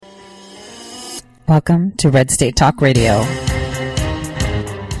Welcome to Red State Talk Radio.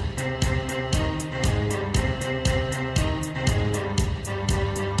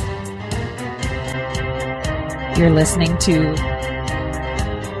 You're listening to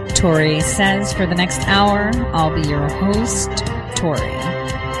Tori Says for the next hour. I'll be your host, Tori.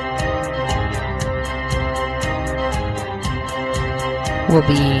 We'll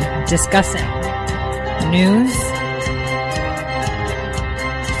be discussing news,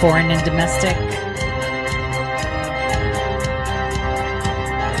 foreign and domestic,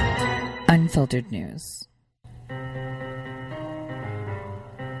 unfiltered news.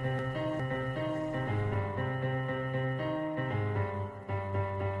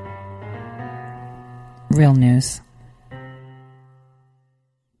 Real news.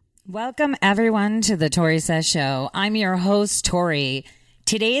 Welcome, everyone, to the Tori Says Show. I'm your host, Tori.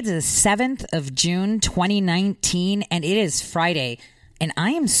 Today is the 7th of June, 2019, and it is Friday, and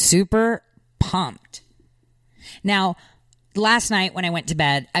I am super pumped. Now, last night when I went to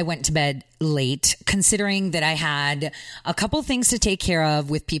bed late, considering that I had a couple things to take care of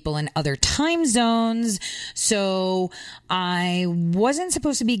with people in other time zones, so I wasn't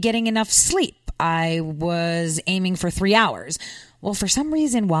supposed to be getting enough sleep. I was aiming for 3 hours. Well, for some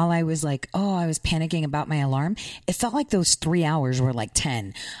reason, while I was I was panicking about my alarm, it felt like those 3 hours were like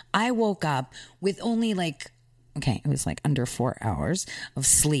 10. I woke up with only it was under 4 hours of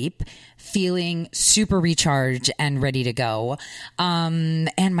sleep, feeling super recharged and ready to go. And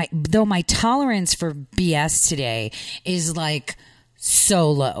my tolerance for BS today is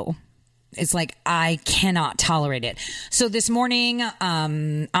so low. It's I cannot tolerate it. So this morning,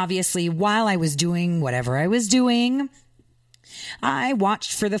 obviously, while I was doing whatever I was doing, I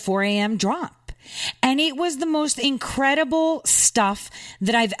watched for the 4 a.m. drop. And it was the most incredible stuff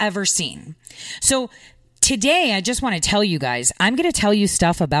that I've ever seen. So today, I just want to tell you guys, I'm going to tell you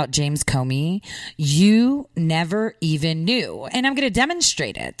stuff about James Comey you never even knew. And I'm going to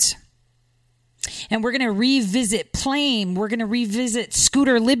demonstrate it. And we're going to revisit Plame. We're going to revisit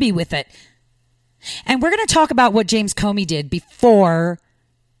Scooter Libby with it. And we're going to talk about what James Comey did before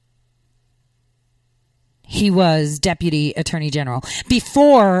he was Deputy Attorney General,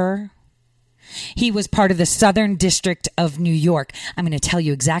 before he was part of the Southern District of New York. I'm going to tell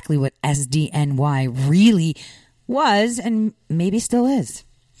you exactly what SDNY really was and maybe still is.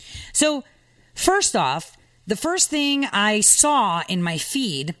 So first off, the first thing I saw in my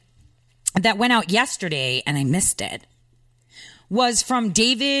feed that went out yesterday, and I missed it, was from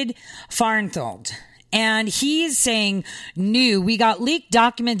David Fahrenthold. And he's saying, we got leaked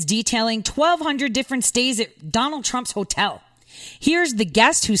documents detailing 1,200 different stays at Donald Trump's hotel. Here's the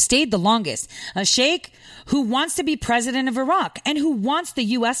guest who stayed the longest, a sheikh who wants to be president of Iraq and who wants the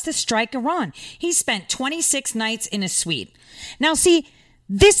U.S. to strike Iran. He spent 26 nights in a suite. Now, see,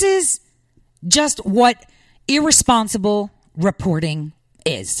 this is just what irresponsible reporting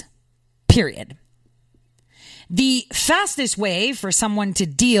is. Period. The fastest way for someone to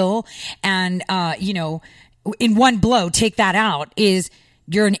deal and, in one blow, take that out is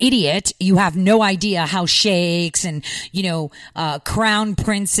you're an idiot. You have no idea how sheikhs and, crown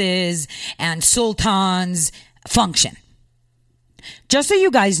princes and sultans function. Just so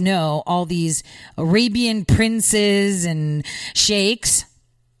you guys know, all these Arabian princes and sheikhs,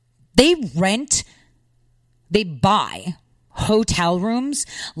 they buy hotel rooms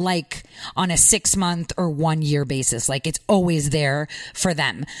on a 6-month or 1 year basis. It's always there for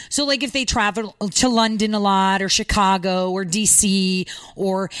them. So if they travel to London a lot or Chicago or DC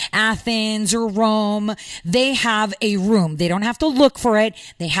or Athens or Rome, they have a room. They don't have to look for it.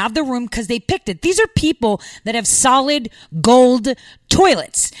 They have the room because they picked it. These are people that have solid gold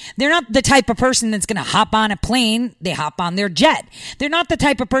toilets. They're not the type of person that's going to hop on a plane. They hop on their jet. They're not the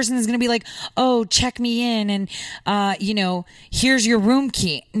type of person that's going to be oh, check me in and, here's your room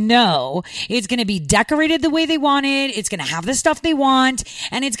key. No, it's going to be decorated the way they want it. It's going to have the stuff they want,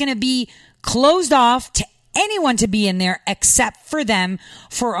 and it's going to be closed off to anyone to be in there except for them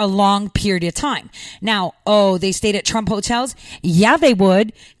for a long period of time. Now, they stayed at Trump hotels? Yeah, they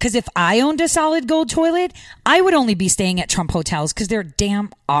would. Because if I owned a solid gold toilet, I would only be staying at Trump hotels because they're damn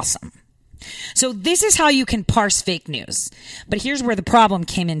awesome. So this is how you can parse fake news. But here's where the problem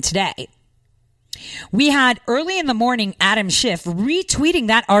came in today. We had early in the morning Adam Schiff retweeting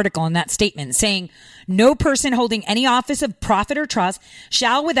that article and that statement saying, no person holding any office of profit or trust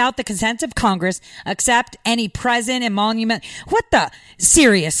shall, without the consent of Congress, accept any present, emolument,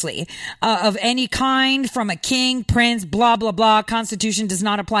 seriously, of any kind from a king, prince, blah, blah, blah. Constitution does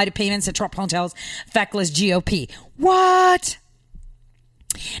not apply to payments at Trump hotels, feckless GOP. What?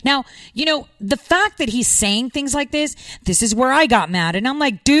 Now, the fact that he's saying things like this is where I got mad. And I'm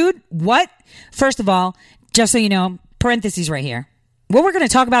like, dude, what? First of all, just so you know, parentheses right here. What we're going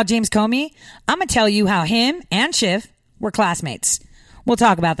to talk about James Comey, I'm going to tell you how him and Schiff were classmates. We'll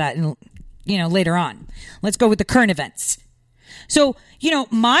talk about that later on. Let's go with the current events. So,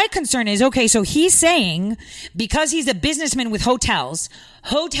 my concern is, okay, so he's saying because he's a businessman with hotels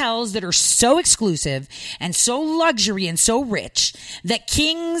that are so exclusive and so luxury and so rich that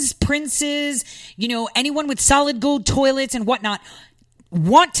kings, princes, anyone with solid gold toilets and whatnot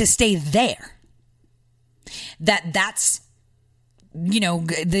want to stay there. That's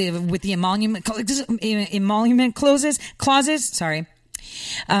with the emolument clauses. Sorry.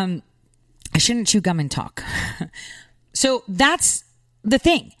 I shouldn't chew gum and talk. So that's the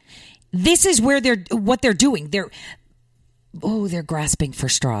thing. This is where what they're doing. They're grasping for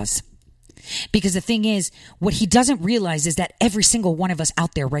straws. Because the thing is, what he doesn't realize is that every single one of us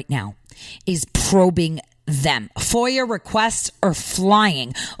out there right now is probing them. FOIA requests are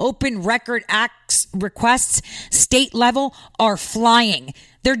flying. Open record acts requests, state level, are flying.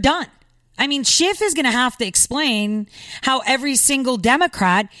 They're done. I mean, Schiff is going to have to explain how every single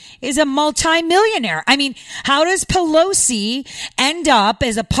Democrat is a multimillionaire. I mean, how does Pelosi end up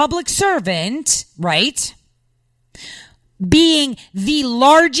as a public servant, right? Being the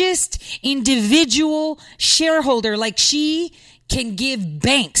largest individual shareholder, like she can give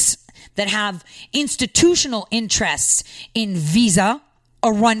banks that have institutional interests in Visa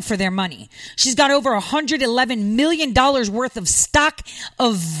a run for their money. She's got over $111 million worth of stock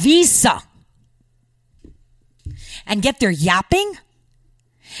of Visa. And yet they're yapping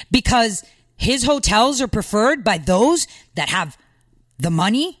because his hotels are preferred by those that have the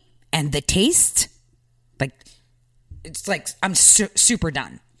money and the taste. It's like I'm super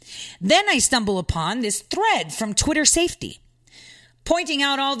done. Then I stumble upon this thread from Twitter Safety pointing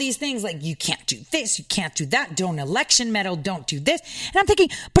out all these things like you can't do this, you can't do that, don't election meddle, don't do this. And I'm thinking,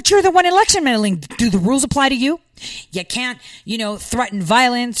 but you're the one election meddling. Do the rules apply to you? You can't, threaten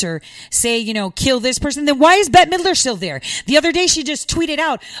violence or say, kill this person. Then why is Bette Midler still there? The other day she just tweeted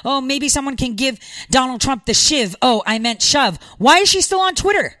out, oh, maybe someone can give Donald Trump the shiv. Oh, I meant shove. Why is she still on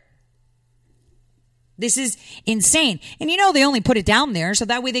Twitter? This is insane. And they only put it down there so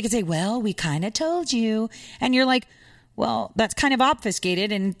that way they can say, well, we kind of told you. And you're like, well, that's kind of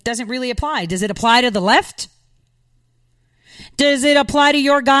obfuscated and doesn't really apply. Does it apply to the left? Does it apply to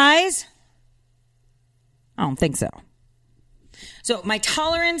your guys? I don't think so. So my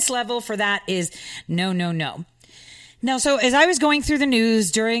tolerance level for that is no. Now, so as I was going through the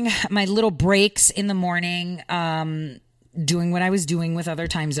news during my little breaks in the morning, doing what I was doing with other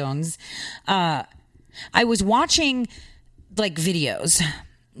time zones, I was watching videos,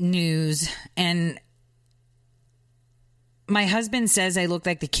 news, and my husband says I look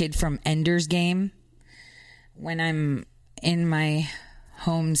like the kid from Ender's Game when I'm in my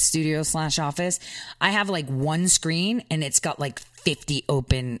home studio / office. I have one screen and it's got 50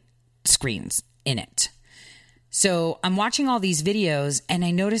 open screens in it. So I'm watching all these videos and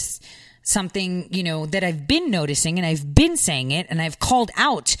I notice something, that I've been noticing and I've been saying it and I've called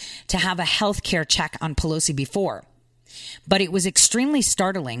out to have a healthcare check on Pelosi before. But it was extremely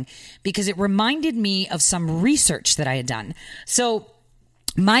startling because it reminded me of some research that I had done. So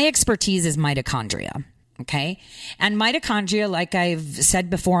my expertise is mitochondria. Okay. And mitochondria, like I've said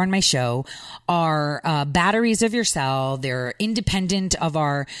before on my show, are batteries of your cell. They're independent of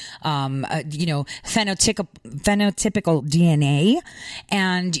our, phenotypical DNA.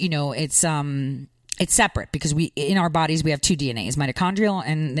 And, it's separate because in our bodies, we have two DNAs, mitochondrial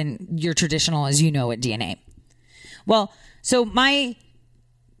and then your traditional, as you know it, DNA. Well, so my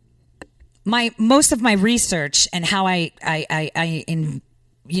most of my research and how I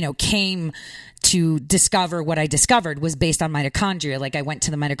came to discover what I discovered was based on mitochondria. I went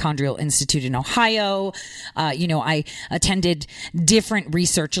to the Mitochondrial Institute in Ohio. I attended different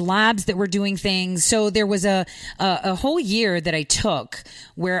research labs that were doing things. So there was a whole year that I took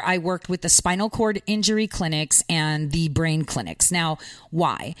where I worked with the spinal cord injury clinics and the brain clinics. Now,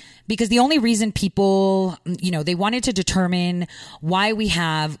 why? Because the only reason people, they wanted to determine why we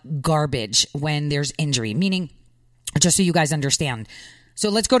have garbage when there's injury, meaning, just so you guys understand. So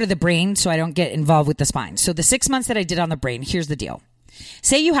let's go to the brain so I don't get involved with the spine. So the 6 months that I did on the brain, here's the deal.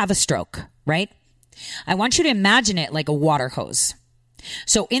 Say you have a stroke, right? I want you to imagine it like a water hose.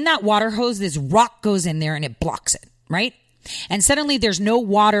 So in that water hose, this rock goes in there and it blocks it, right? And suddenly there's no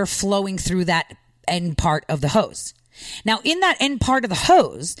water flowing through that end part of the hose. Now, in that end part of the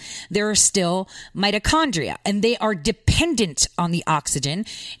hose, there are still mitochondria, and they are dependent on the oxygen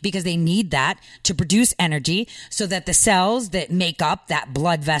because they need that to produce energy so that the cells that make up that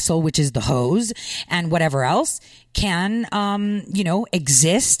blood vessel, which is the hose, and whatever else can,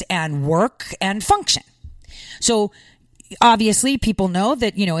 exist and work and function. So obviously, people know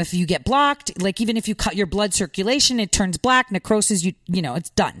that, if you get blocked, like even if you cut your blood circulation, it turns black, necrosis, it's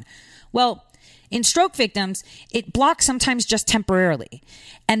done. Well, in stroke victims, it blocks sometimes just temporarily.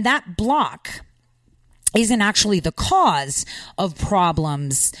 And that block isn't actually the cause of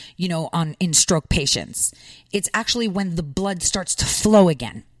problems, in stroke patients. It's actually when the blood starts to flow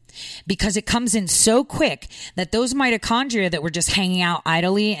again. Because it comes in so quick that those mitochondria that were just hanging out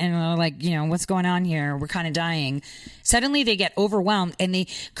idly and are like, what's going on here? We're kind of dying. Suddenly they get overwhelmed and they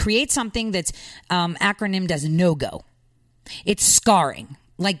create something that's acronymed as no-go. It's scarring.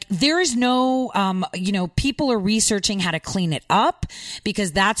 Like there is no, people are researching how to clean it up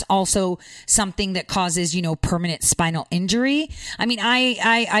because that's also something that causes, permanent spinal injury. I mean,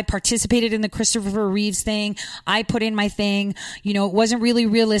 I participated in the Christopher Reeves thing. I put in my thing, it wasn't really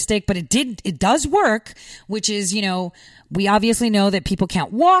realistic, but it does work, which is, we obviously know that people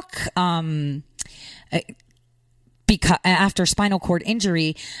can't walk, because after spinal cord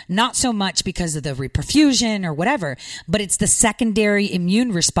injury, not so much because of the reperfusion or whatever, but it's the secondary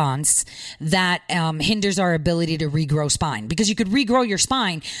immune response that hinders our ability to regrow spine. Because you could regrow your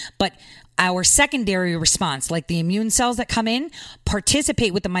spine, but our secondary response, like the immune cells that come in,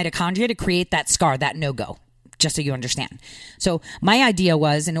 participate with the mitochondria to create that scar, that no-go, just so you understand. So my idea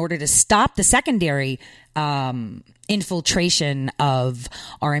was, in order to stop the secondary infiltration of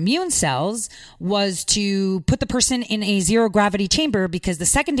our immune cells, was to put the person in a zero gravity chamber, because the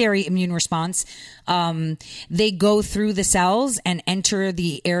secondary immune response, they go through the cells and enter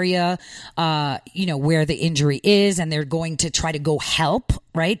the area, where the injury is, and they're going to try to go help,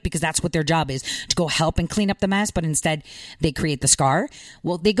 right? Because that's what their job is, to go help and clean up the mess, but instead they create the scar.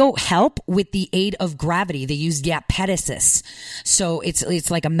 Well, they go help with the aid of gravity. They use diapedesis. So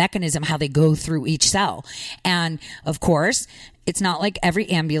it's like a mechanism how they go through each cell. And of course, it's not like every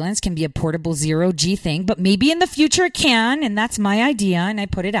ambulance can be a portable zero G thing, but maybe in the future it can. And that's my idea. And I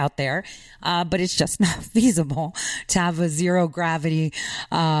put it out there. But it's just not feasible to have a zero gravity,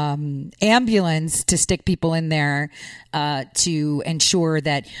 ambulance to stick people in there, to ensure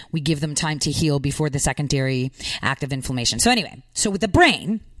that we give them time to heal before the secondary active inflammation. So anyway, so with the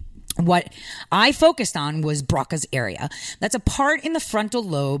brain, what I focused on was Broca's area. That's a part in the frontal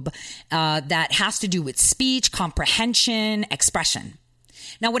lobe that has to do with speech, comprehension, expression.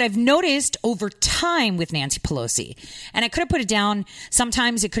 Now, what I've noticed over time with Nancy Pelosi, and I could have put it down,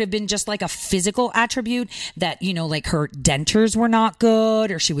 sometimes it could have been just like a physical attribute that, like her dentures were not good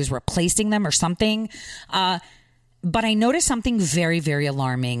or she was replacing them or something. But I noticed something very, very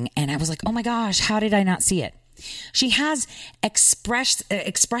alarming. And I was like, oh my gosh, how did I not see it? She has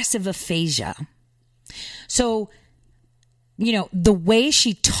expressive aphasia. So, the way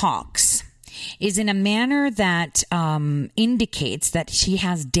she talks is in a manner that indicates that she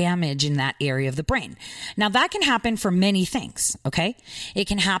has damage in that area of the brain. Now, that can happen for many things, okay? It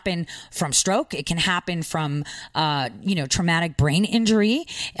can happen from stroke. It can happen from, traumatic brain injury.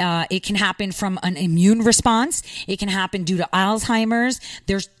 It can happen from an immune response. It can happen due to Alzheimer's.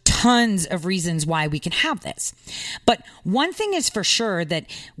 There's tons of reasons why we can have this. But one thing is for sure, that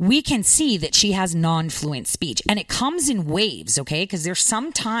we can see that she has non-fluent speech, and it comes in waves, okay? Because there's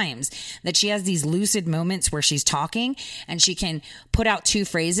some times that she has these lucid moments where she's talking and she can put out two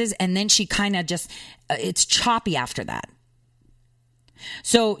phrases and then she kind of just, it's choppy after that.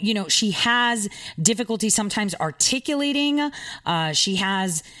 So, she has difficulty sometimes articulating. She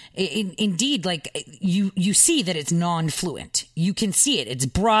has, indeed, like you see that it's non-fluent. You can see it. It's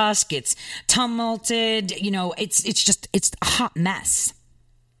brusque. It's tumulted. It's a hot mess.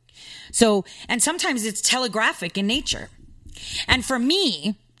 So, and sometimes it's telegraphic in nature. And for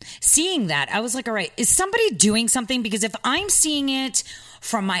me, seeing that, I was like, all right, is somebody doing something? Because if I'm seeing it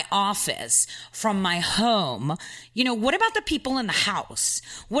from my office, from my home, what about the people in the House?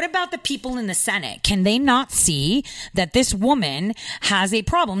 What about the people in the Senate? Can they not see that this woman has a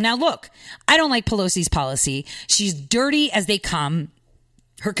problem? Now, look, I don't like Pelosi's policy. She's dirty as they come.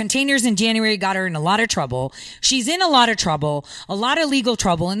 Her containers in January got her in a lot of trouble. She's in a lot of trouble, a lot of legal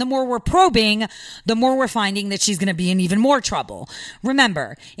trouble. And the more we're probing, the more we're finding that she's going to be in even more trouble.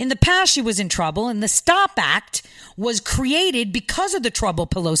 Remember, in the past, she was in trouble, and the STOP Act was created because of the trouble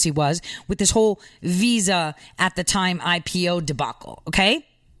Pelosi was with this whole Visa at the time IPO debacle. Okay?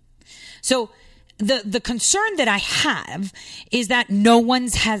 So the concern that I have is that no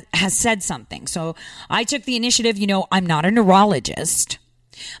one's has said something. So I took the initiative. I'm not a neurologist,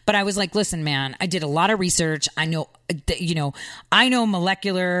 but I was like, listen, man, I did a lot of research. I know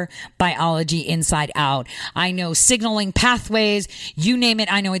molecular biology inside out. I know signaling pathways, you name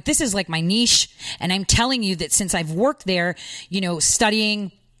it. I know it. This is like my niche. And I'm telling you that since I've worked there,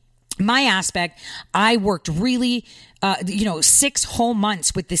 studying my aspect, I worked really 6 whole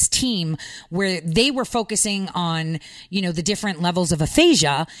months with this team where they were focusing on, the different levels of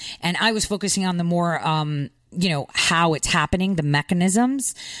aphasia. And I was focusing on the more, how it's happening, the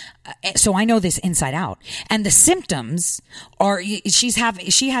mechanisms. So I know this inside out. And the symptoms are, she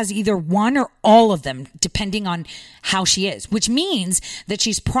has either one or all of them, depending on how she is, which means that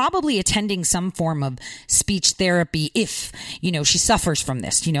she's probably attending some form of speech therapy if, she suffers from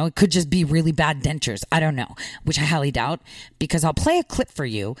this. It could just be really bad dentures. I don't know, which I highly doubt, because I'll play a clip for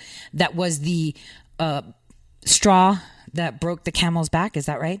you that was the straw that broke the camel's back. Is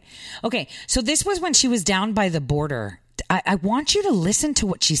that right? Okay. So this was when she was down by the border. I want you to listen to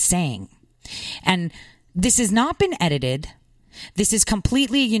what she's saying. And this has not been edited. This is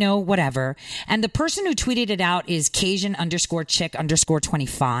completely, whatever. And the person who tweeted it out is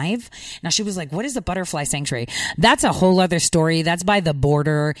Cajun_chick_25. Now she was like, what is the butterfly sanctuary? That's a whole other story. That's by the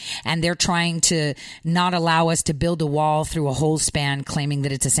border. And they're trying to not allow us to build a wall through a whole span, claiming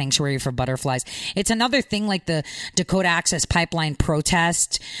that it's a sanctuary for butterflies. It's another thing like the Dakota Access Pipeline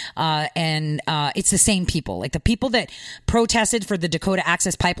protest. And it's the same people. Like the people that protested for the Dakota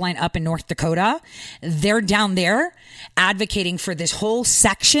Access Pipeline up in North Dakota, they're down there advocating for this whole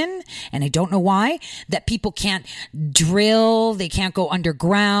section, and I don't know why, that people can't drill, they can't go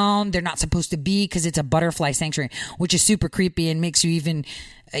underground, they're not supposed to be because it's a butterfly sanctuary, which is super creepy and makes you even,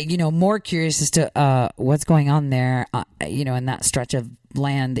 more curious as to what's going on there, in that stretch of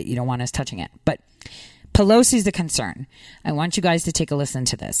land that you don't want us touching it. But Pelosi's the concern. I want you guys to take a listen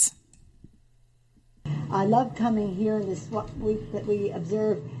to this. I love coming here in this week that we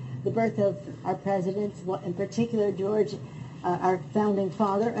observe the birth of our presidents, in particular George, our founding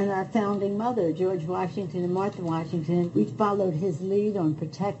father, and our founding mother, George Washington and Martha Washington. We followed his lead on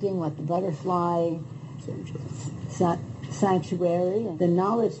protecting the butterfly sanctuary, the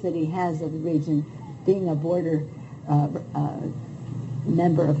knowledge that he has of the region, being a border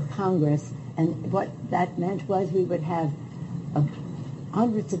member of Congress. And what that meant was we would have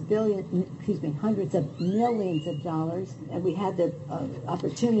hundreds of millions of dollars. And we had the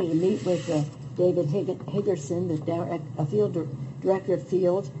opportunity to meet with David Higgerson, the director of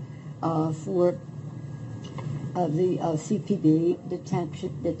field for the CPD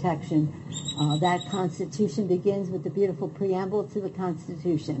detection. That Constitution begins with the beautiful preamble to the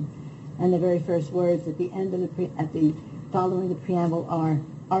Constitution, and the very first words at the end of following the preamble are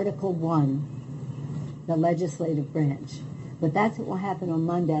Article 1, the legislative branch. But that's what will happen on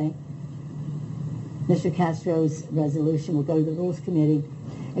Monday. Mr. Castro's resolution will go to the Rules Committee.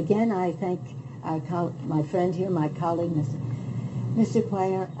 Again, I thank my friend here, my colleague, Mr.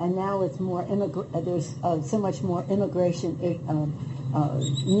 Cuellar, and now it's more there's so much more immigration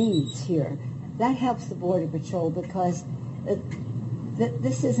needs here. That helps the Border Patrol because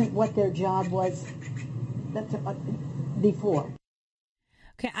this isn't what their job was before.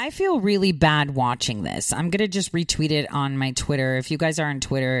 Okay, I feel really bad watching this. I'm going to just retweet it on my Twitter. If you guys are on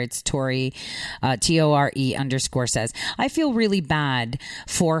Twitter, it's Tori, Tore_says. I feel really bad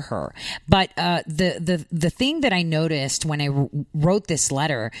for her. But the thing that I noticed when I wrote this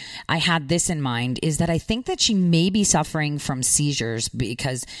letter, I had this in mind, is that I think that she may be suffering from seizures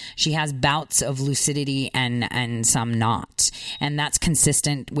because she has bouts of lucidity and some not. And that's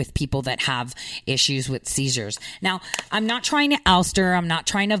consistent with people that have issues with seizures. Now, I'm not trying to oust her. I'm not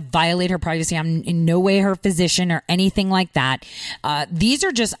trying to violate her privacy. I'm in no way her physician or anything like that. These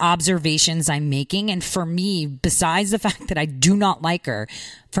are just observations I'm making. And for me, besides the fact that I do not like her,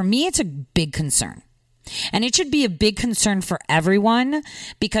 for me, it's a big concern. And it should be a big concern for everyone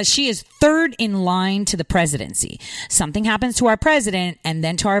because she is third in line to the presidency. Something happens to our president and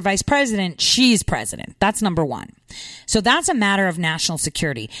then to our vice president, she's president. That's number one. So that's a matter of national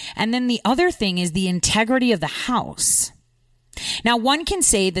security. And then the other thing is the integrity of the House. Now, one can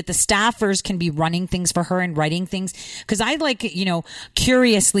say that the staffers can be running things for her and writing things because I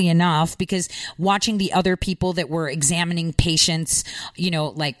curiously enough, because watching the other people that were examining patients,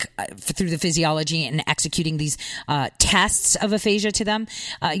 through the physiology and executing these tests of aphasia to them,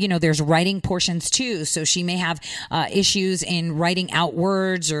 there's writing portions too. So she may have issues in writing out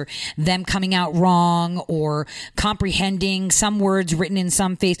words or them coming out wrong or comprehending some words written in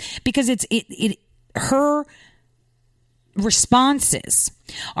some face because her responses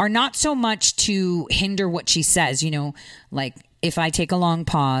are not so much to hinder what she says. Like if I take a long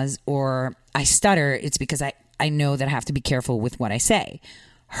pause or I stutter, it's because I know that I have to be careful with what I say.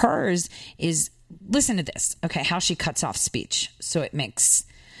 Hers is, listen to this, okay, how she cuts off speech so it makes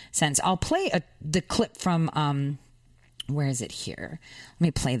sense. I'll play the clip from, where is it here? Let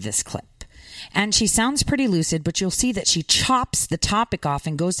me play this clip. And she sounds pretty lucid, but you'll see that she chops the topic off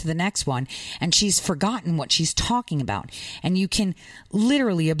and goes to the next one, and she's forgotten what she's talking about. And you can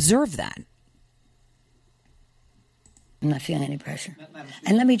literally observe that. I'm not feeling any pressure.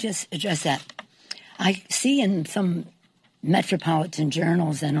 And let me just address that. I see in some metropolitan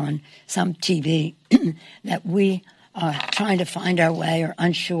journals and on some TV that we are trying to find our way or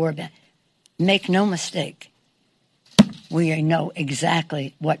unsure about. Make no mistake. We know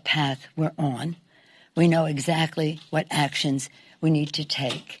exactly what path we're on. We know exactly what actions we need to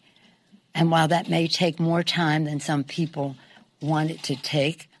take. And while that may take more time than some people want it to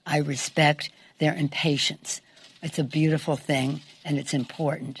take, I respect their impatience. It's a beautiful thing, and it's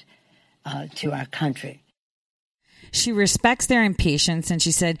important to our country. She respects their impatience, and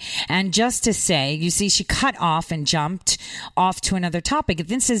she said, and just to say, you see, she cut off and jumped off to another topic.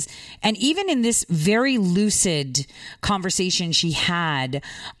 And even in this very lucid conversation she had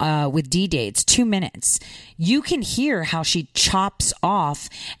with D-Day, it's 2 minutes, you can hear how she chops off,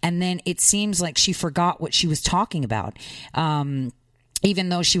 and then it seems like she forgot what she was talking about, even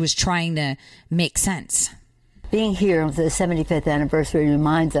though she was trying to make sense. Being here for the 75th anniversary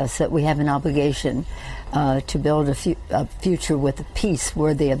reminds us that we have an obligation to build a future with peace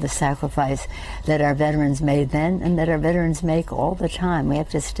worthy of the sacrifice that our veterans made then and that our veterans make all the time. We have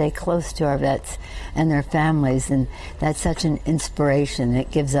to stay close to our vets and their families, and that's such an inspiration.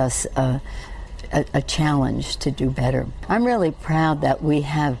 It gives us a challenge to do better. I'm really proud that we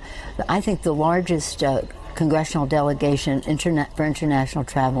have, I think, the largest congressional delegation for international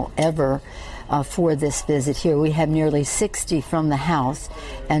travel ever for this visit here. We have nearly 60 from the House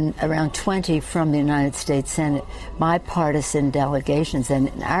and around 20 from the United States Senate, bipartisan delegations. And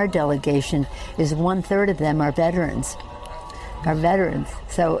our delegation is 1/3 of them are veterans.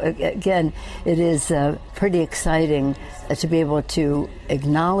 So again, it is pretty exciting to be able to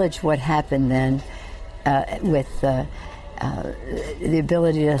acknowledge what happened then with the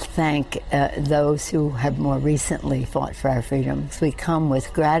ability to thank those who have more recently fought for our freedoms. We come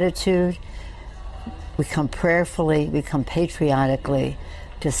with gratitude. We come prayerfully, we come patriotically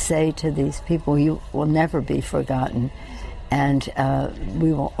to say to these people, you will never be forgotten. And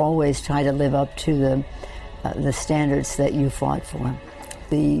we will always try to live up to the standards that you fought for.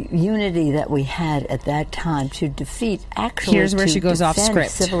 The unity that we had at that time to defeat, actually, here's where she goes off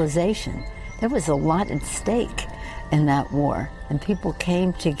script, civilization. There was a lot at stake in that war. And people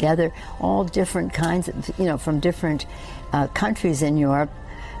came together, all different kinds of, from different countries in Europe.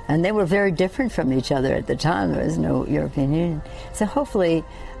 And they were very different from each other at the time. There was no European Union. So hopefully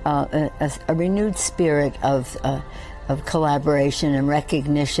a renewed spirit of collaboration and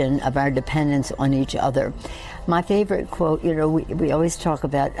recognition of our dependence on each other. My favorite quote, we always talk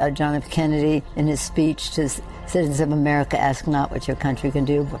about John F. Kennedy in his speech to citizens of America, ask not what your country can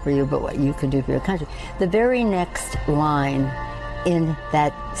do for you, but what you can do for your country. The very next line in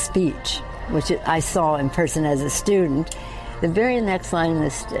that speech, which I saw in person as a student, the very next line in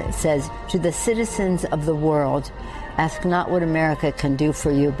this says, to the citizens of the world, ask not what America can do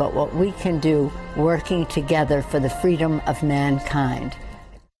for you, but what we can do working together for the freedom of mankind.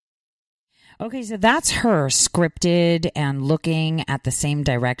 Okay, so that's her scripted and looking at the same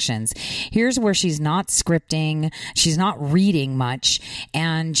directions. Here's where she's not scripting, she's not reading much,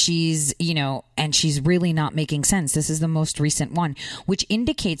 and she's really not making sense. This is the most recent one, which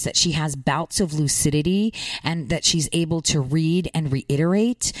indicates that she has bouts of lucidity and that she's able to read and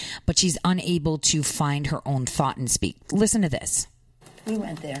reiterate, but she's unable to find her own thought and speak. Listen to this. We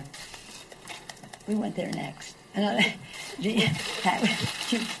went there next.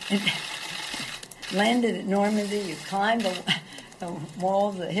 Landed at Normandy, you climbed the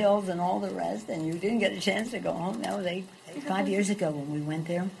walls, the hills, and all the rest, and you didn't get a chance to go home. That was 5 years ago when we went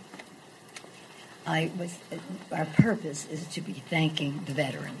there. Our purpose is to be thanking the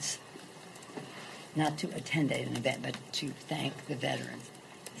veterans, not to attend an event, but to thank the veterans.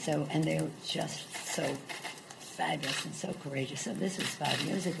 So, and they were just so fabulous and so courageous. So this was 5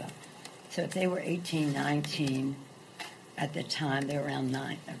 years ago. So if they were 18, 19 at the time, they were around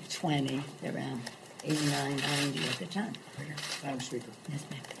 20, they're around 89, 90 at the time. Madam Speaker. Yes,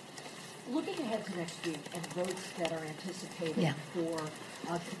 ma'am. Looking ahead to next week and votes that are anticipated for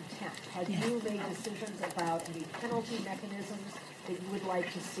contempt, have you made decisions about any penalty mechanisms that you would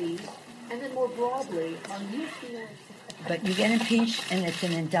like to see? And then more broadly, are you feeling But you get impeached, and it's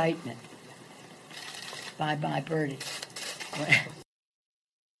an indictment. Bye-bye, Birdie.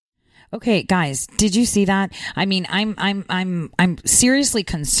 Okay, guys, did you see that? I mean, I'm seriously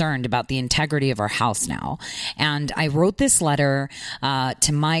concerned about the integrity of our House now. And I wrote this letter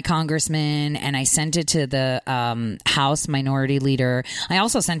to my congressman, and I sent it to the House Minority Leader. I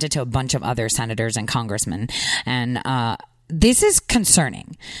also sent it to a bunch of other senators and congressmen. And this is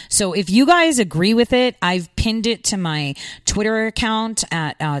concerning. So if you guys agree with it, I've pinned it to my Twitter account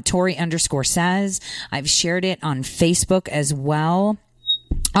at Tori_says. I've shared it on Facebook as well.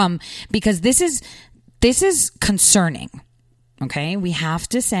 Because this is concerning. Okay. We have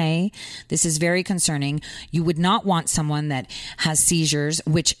to say this is very concerning. You would not want someone that has seizures,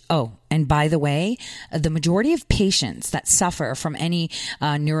 which, and by the way, the majority of patients that suffer from any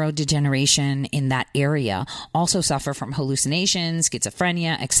neurodegeneration in that area also suffer from hallucinations,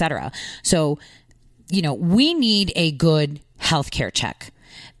 schizophrenia, etc. So, we need a good healthcare check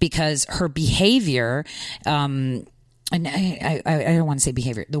because her behavior, and I don't want to say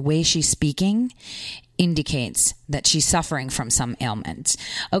behavior. The way she's speaking indicates that she's suffering from some ailment.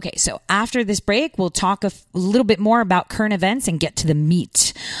 Okay, so after this break, we'll talk a little bit more about current events and get to the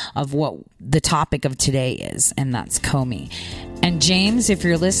meat of what the topic of today is, and that's Comey. And James, if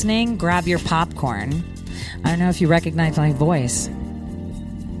you're listening, grab your popcorn. I don't know if you recognize my voice.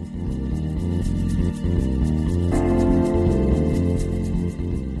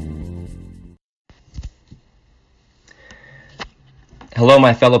 Hello,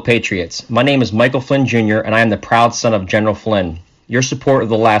 my fellow patriots. My name is Michael Flynn Jr., and I am the proud son of General Flynn. Your support of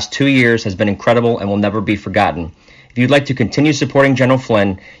the last 2 years has been incredible and will never be forgotten. If you'd like to continue supporting General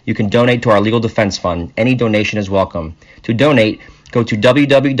Flynn, you can donate to our Legal Defense Fund. Any donation is welcome. To donate, go to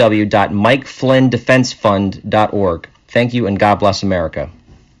www.mikeflynndefensefund.org. Thank you, and God bless America.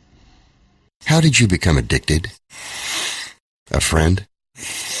 How did you become addicted? A friend?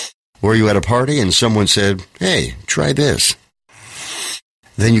 Were you at a party and someone said, "Hey, try this"?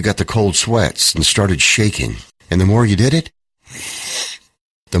 Then you got the cold sweats and started shaking. And the more you did it,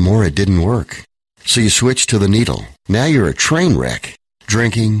 the more it didn't work. So you switched to the needle. Now you're a train wreck.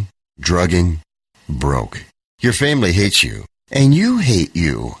 Drinking, drugging, broke. Your family hates you. And you hate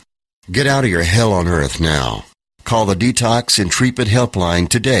you. Get out of your hell on earth now. Call the Detox and Treatment Helpline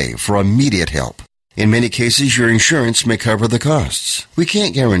today for immediate help. In many cases, your insurance may cover the costs. We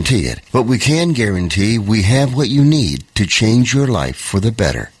can't guarantee it, but we can guarantee we have what you need to change your life for the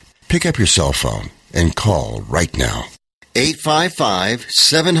better. Pick up your cell phone and call right now.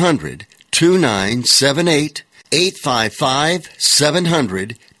 855-700-2978.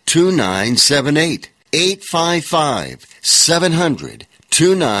 855-700-2978.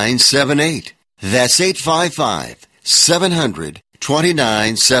 855-700-2978. That's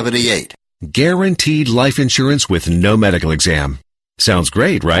 855-700-2978. Guaranteed life insurance with no medical exam. Sounds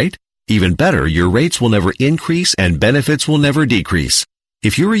great, right? Even better, your rates will never increase and benefits will never decrease.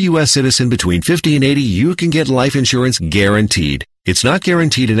 If you're a U.S. citizen between 50 and 80, you can get life insurance guaranteed. It's not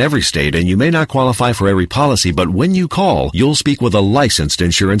guaranteed in every state, and you may not qualify for every policy, but when you call, you'll speak with a licensed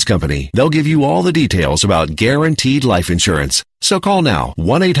insurance company. They'll give you all the details about guaranteed life insurance. So call now,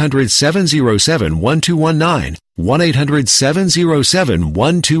 1-800-707-1219,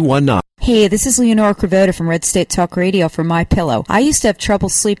 1-800-707-1219. Hey, this is Leonora Cravota from Red State Talk Radio for MyPillow. I used to have trouble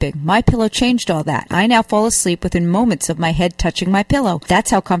sleeping. MyPillow changed all that. I now fall asleep within moments of my head touching my pillow.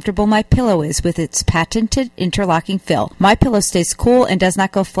 That's how comfortable MyPillow is with its patented interlocking fill. MyPillow stays cool and does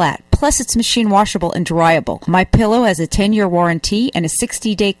not go flat. Plus, it's machine washable and dryable. MyPillow has a 10-year warranty and a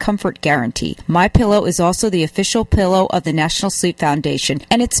 60-day comfort guarantee. MyPillow is also the official pillow of the National Sleep Foundation,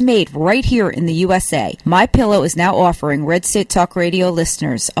 and it's made right here in the USA. MyPillow is now offering Red State Talk Radio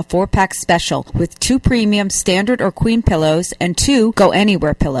listeners a 4-pack special with 2 premium standard or queen pillows and 2 go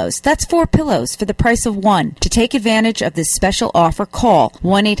anywhere pillows. That's 4 pillows for the price of 1. To take advantage of this special offer, call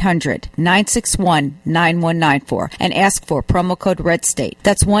 1-800-961-9194 and ask for promo code RedState.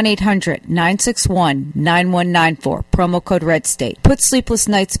 That's 1-800-961-9194, promo code RedState. Put sleepless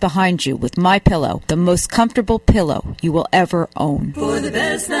nights behind you with MyPillow, the most comfortable pillow you will ever own. For the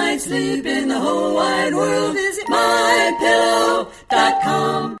best night's sleep in the whole wide world, visit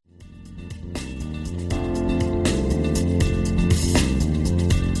MyPillow.com.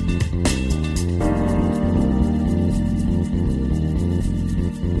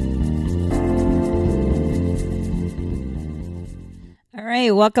 All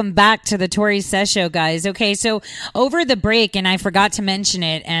right, welcome back to the Tori Says Show, guys. Okay, so over the break, and I forgot to mention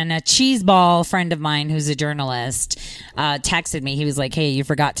it, and a cheeseball friend of mine who's a journalist texted me. He was like, hey, you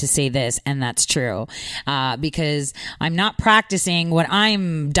forgot to say this, and that's true, because I'm not practicing what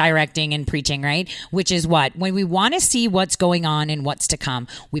I'm directing and preaching, right? Which is what? When we want to see what's going on and what's to come,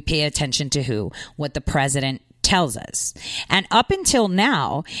 we pay attention to who? What the president tells us. And up until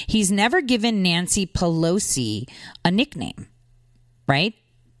now, he's never given Nancy Pelosi a nickname. Right?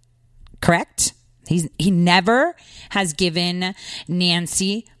 Correct? He never has given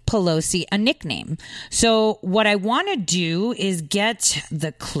Nancy Pelosi a nickname. So what I want to do is get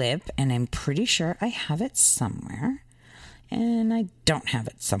the clip, and I'm pretty sure I have it somewhere. And I don't have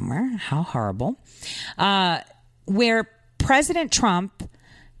it somewhere. How horrible. Where President Trump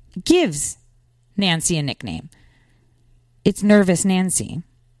gives Nancy a nickname. It's Nervous Nancy.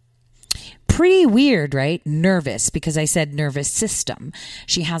 Pretty weird, right? Nervous, because I said nervous system.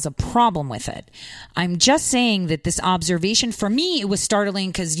 She has a problem with it. I'm just saying that this observation, for me, it was startling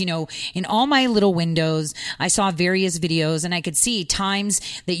because, you know, in all my little windows, I saw various videos and I could see times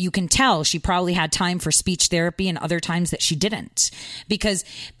that you can tell she probably had time for speech therapy and other times that she didn't. Because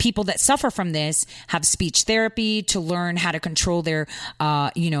people that suffer from this have speech therapy to learn how to control their,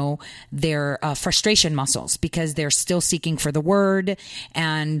 their frustration muscles because they're still seeking for the word.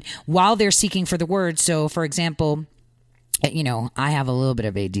 And while they're seeking for the word. So, for example, you know, I have a little bit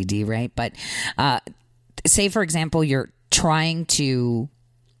of ADD, right? But say, for example, you're trying to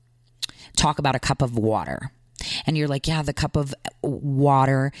talk about a cup of water. And you're like, yeah, the cup of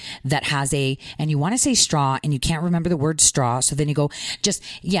water that has and you want to say straw and you can't remember the word straw. So then you go,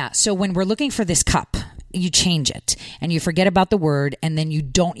 so when we're looking for this cup, you change it and you forget about the word and then you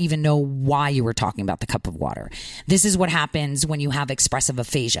don't even know why you were talking about the cup of water. This is what happens when you have expressive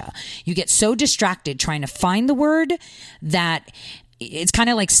aphasia. You get so distracted trying to find the word that it's kind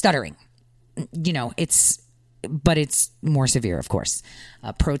of like stuttering. You know, but it's more severe, of course.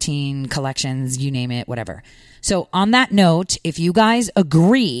 Protein collections, you name it, whatever. So on that note, if you guys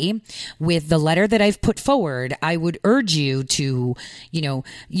agree with the letter that I've put forward, I would urge you to,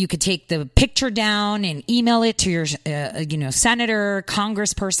 you could take the picture down and email it to your, senator,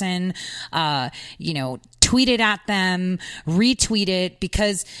 congressperson, tweet it at them, retweet it,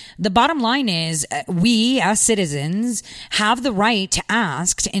 because the bottom line is we as citizens have the right to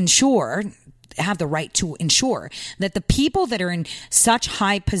have the right to ensure that the people that are in such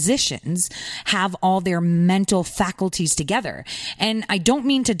high positions have all their mental faculties together. And I don't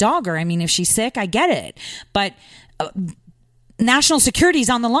mean to dog her. I mean, if she's sick, I get it. But national security is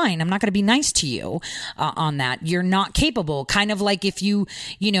on the line. I'm not going to be nice to you on that. You're not capable. Kind of like if you,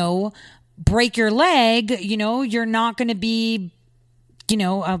 break your leg, you're not going to be,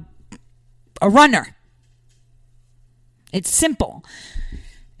 a runner. It's simple.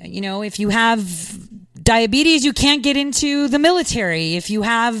 If you have diabetes, you can't get into the military. If you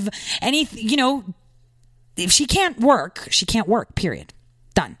have anything, if she can't work, period.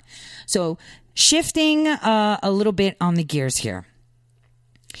 Done. So shifting a little bit on the gears here.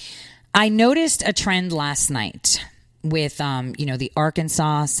 I noticed a trend last night with, the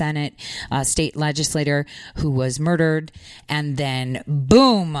Arkansas Senate state legislator who was murdered. And then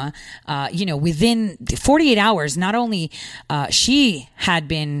boom, within 48 hours, not only she had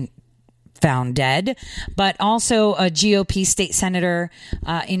been found dead, but also a GOP state senator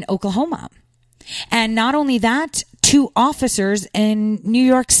in Oklahoma. And not only that, 2 officers in New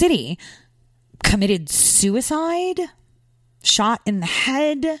York City committed suicide, shot in the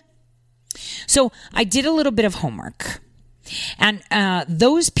head. So I did a little bit of homework. And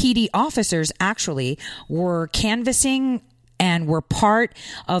those PD officers actually were canvassing and were part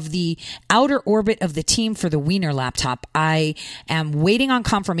of the outer orbit of the team for the Wiener laptop. I am waiting on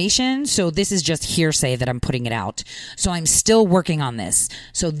confirmation, so this is just hearsay that I'm putting it out. So I'm still working on this.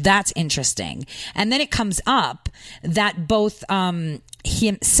 So that's interesting. And then it comes up that both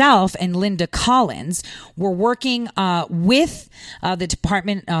himself and Linda Collins were working with the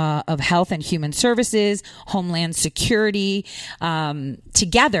Department of Health and Human Services, Homeland Security,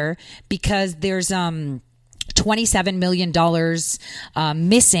 together because there's $27 million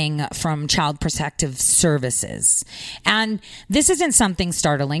missing from Child Protective Services. And this isn't something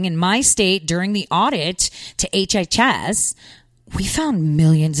startling. In my state, during the audit to HHS, we found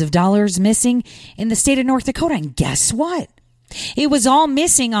millions of dollars missing in the state of North Dakota. And guess what? It was all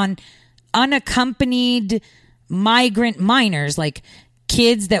missing on unaccompanied migrant minors, like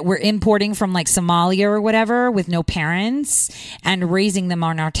kids that we're importing from like Somalia or whatever with no parents and raising them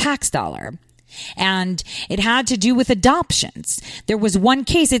on our tax dollar. And it had to do with adoptions. There was one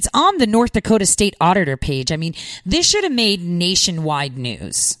case, it's on the North Dakota State Auditor page. I mean, this should have made nationwide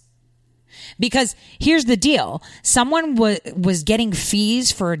news. Because here's the deal. Someone was getting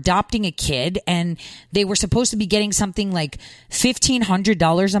fees for adopting a kid, and they were supposed to be getting something like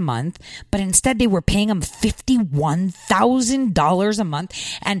 $1,500 a month, but instead they were paying them $51,000 a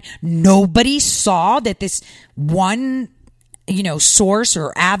month, and nobody saw that this one, source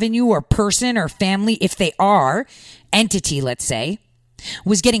or avenue or person or family, if they are entity, let's say,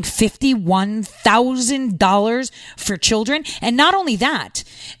 was getting $51,000 for children. And not only that,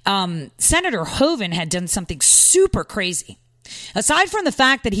 Senator Hoeven had done something super crazy. Aside from the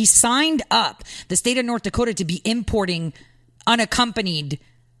fact that he signed up the state of North Dakota to be importing unaccompanied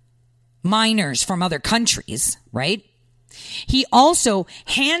minors from other countries, right? He also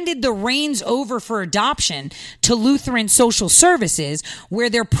handed the reins over for adoption to Lutheran Social Services, where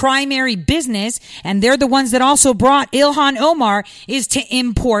their primary business, and they're the ones that also brought Ilhan Omar, is to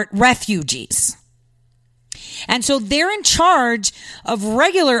import refugees. And so they're in charge of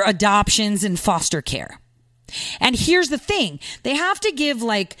regular adoptions and foster care. And here's the thing. They have to give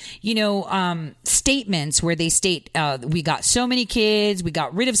statements where they state, we got so many kids, we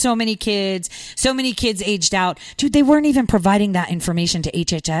got rid of so many kids aged out. Dude, they weren't even providing that information to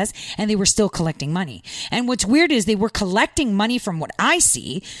HHS, and they were still collecting money. And what's weird is they were collecting money, from what I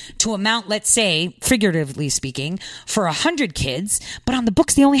see, to amount, let's say, figuratively speaking, for 100 kids, but on the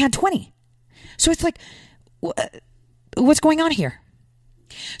books they only had 20. So it's like, what's going on here?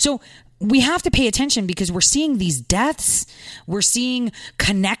 So we have to pay attention, because we're seeing these deaths. We're seeing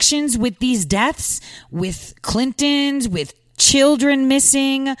connections with these deaths, with Clintons, with children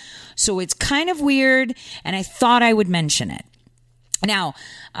missing. So it's kind of weird, and I thought I would mention it. Now,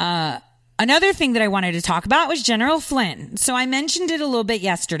 another thing that I wanted to talk about was General Flynn. So I mentioned it a little bit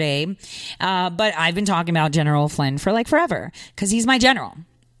yesterday, but I've been talking about General Flynn for forever, because he's my general.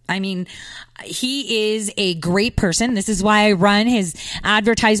 I mean, he is a great person. This is why I run his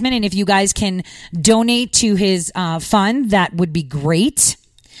advertisement. And if you guys can donate to his fund, that would be great.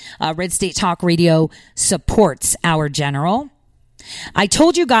 Red State Talk Radio supports our general. I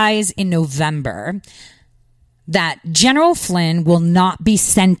told you guys in November that General Flynn will not be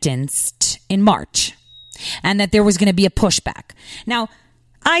sentenced in March, and that there was going to be a pushback. Now,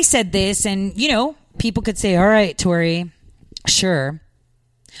 I said this, and, people could say, all right, Tori, sure.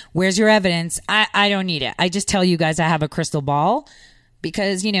 Where's your evidence? I don't need it. I just tell you guys I have a crystal ball,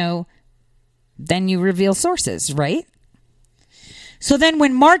 because, then you reveal sources, right? So then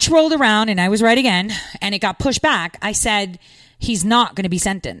when March rolled around and I was right again, and it got pushed back, I said, he's not going to be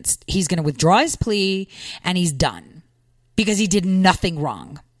sentenced. He's going to withdraw his plea, and he's done, because he did nothing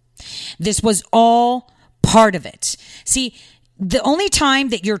wrong. This was all part of it. See, the only time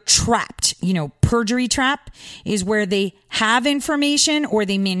that you're trapped, perjury trap, is where they have information or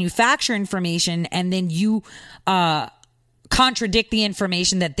they manufacture information, and then you contradict the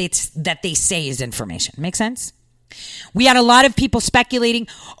information that they say is information. Make sense? We had a lot of people speculating,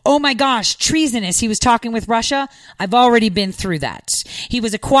 oh my gosh, treasonous. He was talking with Russia. I've already been through that. He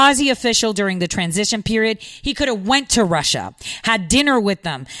was a quasi-official during the transition period. He could have went to Russia, had dinner with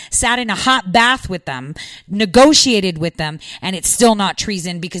them, sat in a hot bath with them, negotiated with them, and it's still not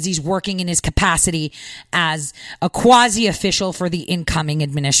treason, because he's working in his capacity as a quasi-official for the incoming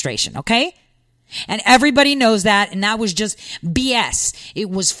administration. Okay? And everybody knows that, and that was just BS. It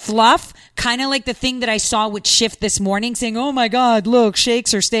was fluff, kind of like the thing that I saw with Schiff this morning, saying, oh my God, look,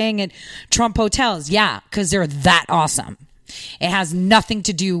 sheikhs are staying at Trump hotels. Yeah, because they're that awesome. It has nothing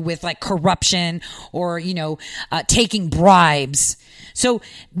to do with corruption or, taking bribes. So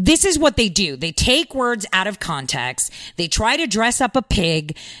this is what they do. They take words out of context. They try to dress up a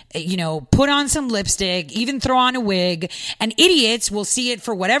pig, put on some lipstick, even throw on a wig, and idiots will see it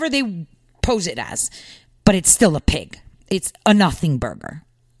for whatever they pose it as, but it's still a pig. It's a nothing burger.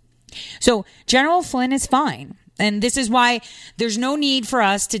 So General Flynn is fine. And this is why there's no need for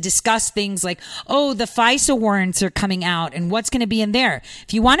us to discuss things like, oh, the FISA warrants are coming out and what's going to be in there.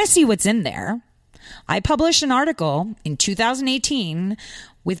 If you want to see what's in there, I published an article in 2018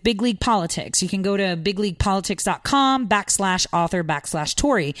 with Big League Politics. You can go to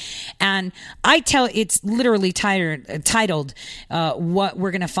bigleaguepolitics.com/author/Tori. And it's literally titled, what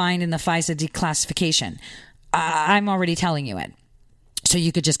we're going to find in the FISA declassification. I'm already telling you it. So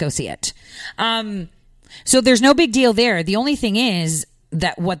you could just go see it. So there's no big deal there. The only thing is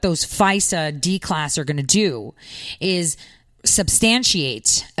that what those FISA declass are going to do is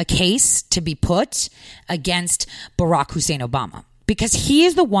substantiate a case to be put against Barack Hussein Obama. Because he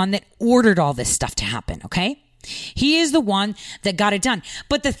is the one that ordered all this stuff to happen, okay? He is the one that got it done.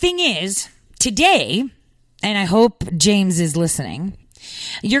 But the thing is, today, and I hope James is listening,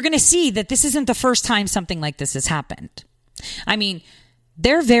 you're going to see that this isn't the first time something like this has happened. I mean,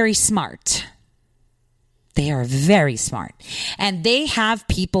 they're very smart. They are very smart, and they have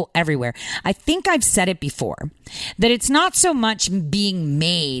people everywhere. I think I've said it before, that it's not so much being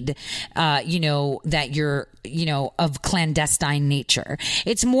made, that you're, of clandestine nature.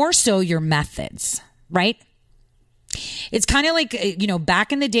 It's more so your methods, right? It's kind of like,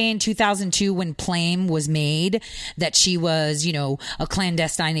 back in the day in 2002 when Plame was made, that she was, a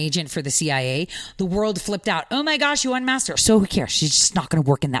clandestine agent for the CIA, the world flipped out. Oh my gosh, you unmasked her. So who cares? She's just not going to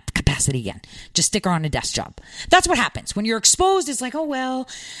work in that capacity again. Just stick her on a desk job. That's what happens. When you're exposed, it's like, oh, well,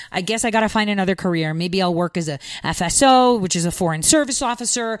 I guess I got to find another career. Maybe I'll work as a FSO, which is a foreign service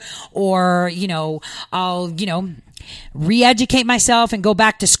officer, or, I'll, re-educate myself and go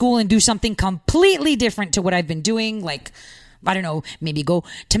back to school and do something completely different to what I've been doing. Like, I don't know, maybe go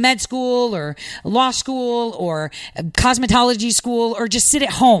to med school or law school or cosmetology school, or just sit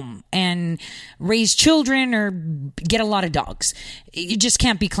at home and raise children or get a lot of dogs. You just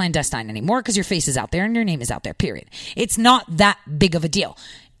can't be clandestine anymore because your face is out there and your name is out there, period. It's not that big of a deal.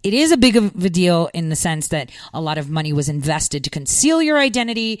 It is a big of a deal in the sense that a lot of money was invested to conceal your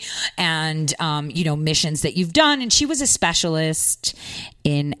identity and, missions that you've done. And she was a specialist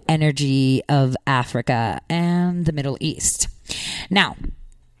in energy of Africa and the Middle East. Now,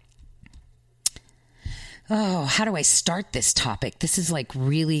 how do I start this topic? This is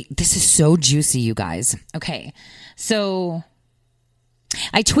so juicy, you guys. Okay. So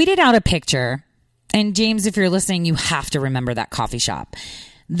I tweeted out a picture, and James, if you're listening, you have to remember that coffee shop.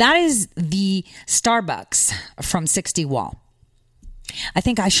 That is the Starbucks from 60 Wall. I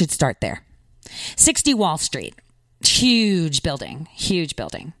think I should start there. 60 Wall Street. Huge building.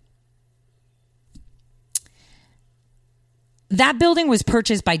 That building was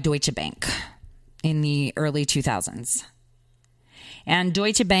purchased by Deutsche Bank in the early 2000s. And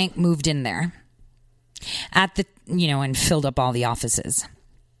Deutsche Bank moved in there and filled up all the offices.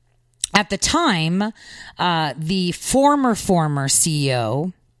 At the time, the former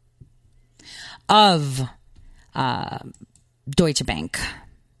CEO of Deutsche Bank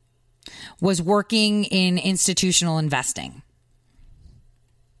was working in institutional investing.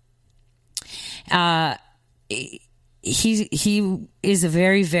 He is a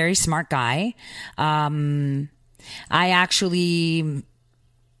very, very smart guy. I actually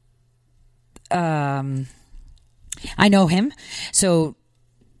I know him. So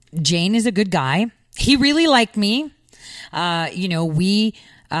Jane is a good guy. He really liked me. We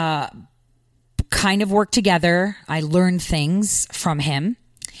kind of worked together. I learned things from him.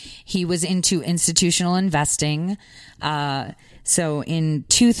 He was into institutional investing. So in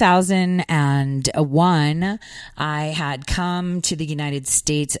 2001, I had come to the United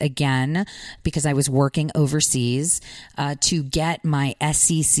States again because I was working overseas to get my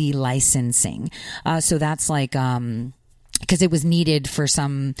SEC licensing. So that's like... because it was needed for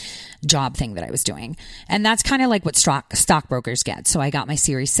some job thing that I was doing. And that's kind of like what stockbrokers get. So I got my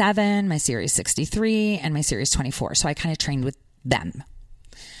Series 7, my Series 63, and my Series 24. So I kind of trained with them.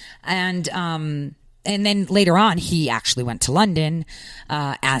 And then later on, he actually went to London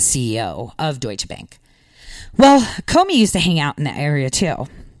as CEO of Deutsche Bank. Well, Comey used to hang out in that area too.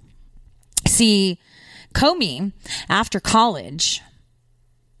 See, Comey, after college,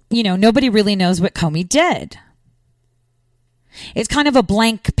 nobody really knows what Comey did. It's kind of a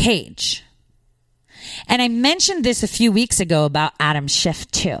blank page. And I mentioned this a few weeks ago about Adam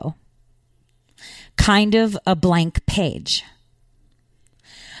Schiff too. Kind of a blank page.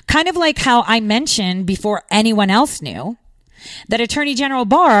 Kind of like how I mentioned before anyone else knew that Attorney General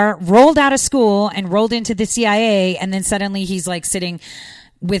Barr rolled out of school and rolled into the CIA, and then suddenly he's like sitting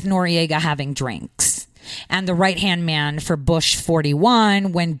with Noriega having drinks. And the right-hand man for Bush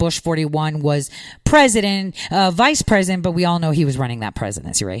 41, when Bush 41 was vice president, but we all know he was running that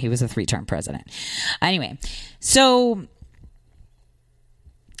presidency, right? He was a 3-term president. Anyway, so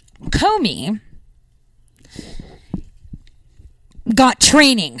Comey got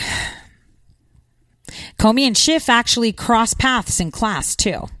training. Comey and Schiff actually crossed paths in class,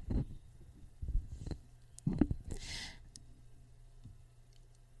 too.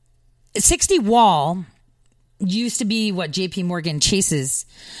 $60 Wall used to be what JP Morgan Chase's,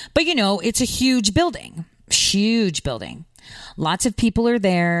 but it's a huge building. Lots of people are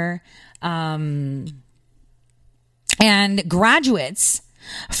there. And graduates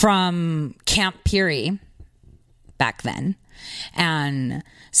from Camp Peary back then and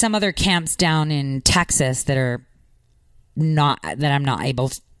some other camps down in Texas that I'm not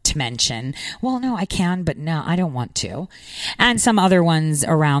able can't mention. Well, no, I can, but no, I don't want to. And some other ones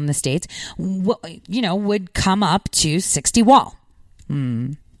around the states, would come up to 60 wall.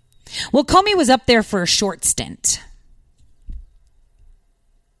 Well, Comey was up there for a short stint.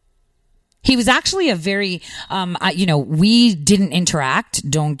 He was actually a very, we didn't interact,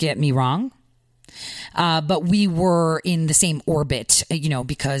 don't get me wrong. But we were in the same orbit,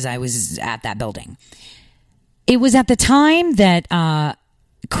 because I was at that building. It was at the time that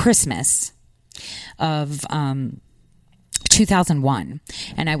Christmas of 2001,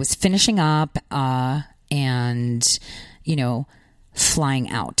 and I was finishing up and, flying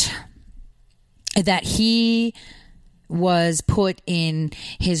out, that he was put in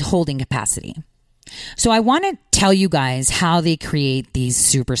his holding capacity. So I want to tell you guys how they create these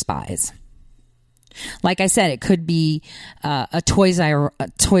super spies. Like I said, it could be a Toys R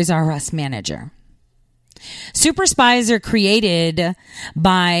Us manager. Super spies are created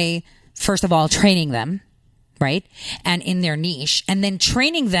by, first of all, training them, right? And in their niche, and then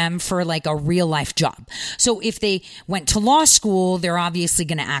training them for like a real life job. So if they went to law school, they're obviously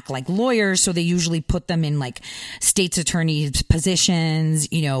going to act like lawyers. So they usually put them in like state's attorney positions,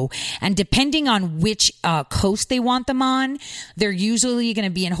 and depending on which coast they want them on, they're usually going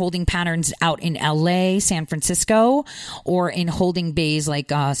to be in holding patterns out in LA, San Francisco, or in holding bays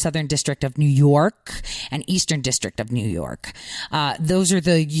like Southern District of New York and Eastern District of New York. Those are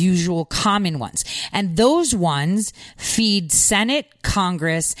the usual common ones. And those ones feed Senate,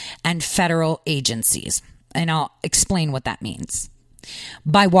 Congress, and federal agencies. And I'll explain what that means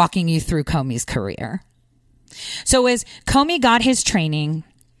by walking you through Comey's career. So as Comey got his training,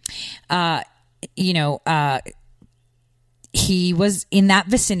 he was in that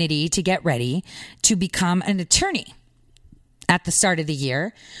vicinity to get ready to become an attorney at the start of the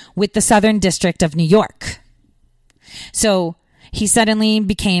year with the Southern District of New York. So he suddenly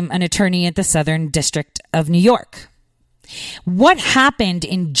became an attorney at the Southern District of New York. What happened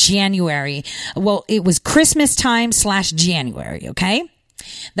in January? Well, it was Christmas time / January, okay?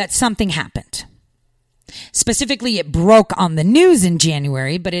 That something happened. Specifically, it broke on the news in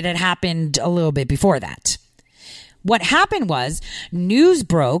January, but it had happened a little bit before that. What happened was news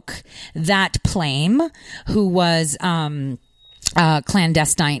broke that Plame, who was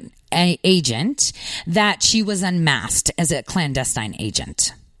clandestine agent, that she was unmasked as a clandestine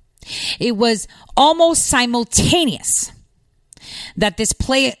agent. It was almost simultaneous that this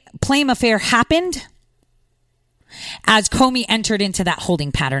Plame affair happened as Comey entered into that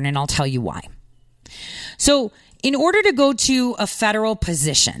holding pattern, and I'll tell you why. So in order to go to a federal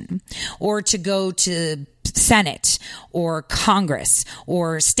position or to go to Senate or Congress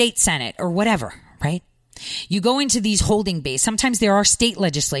or state Senate or whatever, right? You go into these holding bays. Sometimes there are state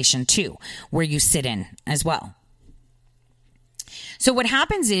legislation too, where you sit in as well. So what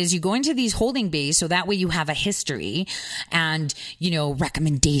happens is you go into these holding bays so that way you have a history and,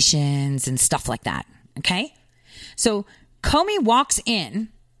 recommendations and stuff like that. Okay. So Comey walks in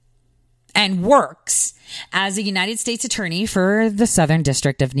and works as a United States attorney for the Southern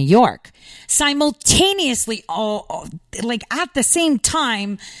District of New York. Simultaneously, at the same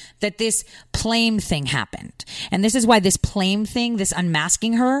time that this Plame thing happened. And this is why this Plame thing, this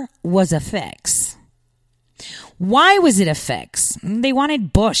unmasking her, was a fix. Why was it a fix? They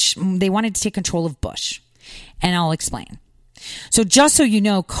wanted Bush. They wanted to take control of Bush. And I'll explain. So just so you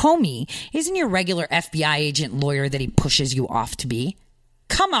know, Comey isn't your regular FBI agent lawyer that he pushes you off to be.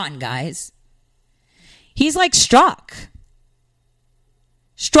 Come on, guys. He's like Strzok.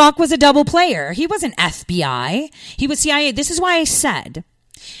 Strzok was a double player. He wasn't FBI. He was CIA. This is why I said,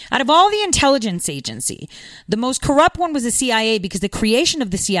 out of all the intelligence agency, the most corrupt one was the CIA because the creation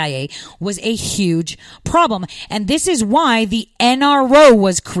of the CIA was a huge problem. And this is why the NRO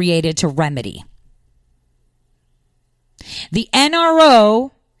was created to remedy. The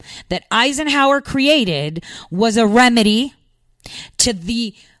NRO that Eisenhower created was a remedy to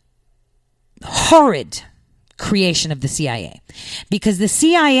the horrid creation of the CIA, because the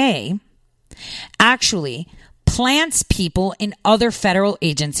CIA actually plants people in other federal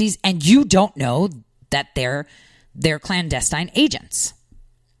agencies and you don't know that they're clandestine agents.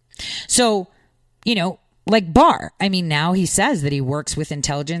 So, like Barr, now he says that he works with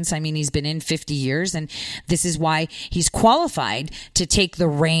intelligence. He's been in 50 years, and this is why he's qualified to take the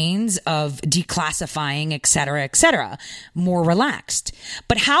reins of declassifying, et cetera, more relaxed.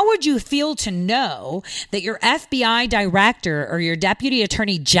 But how would you feel to know that your FBI director or your deputy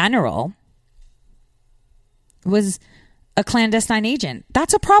attorney general was a clandestine agent?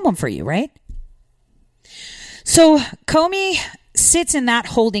 That's a problem for you, right? So Comey sits in that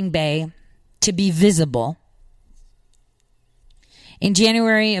holding bay to be visible in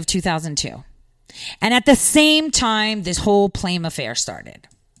January of 2002. And at the same time, this whole Plame affair started.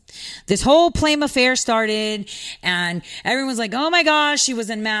 And everyone's like, oh my gosh, she was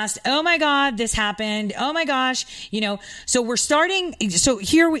unmasked. Oh my God, this happened. Oh my gosh, so we're starting. So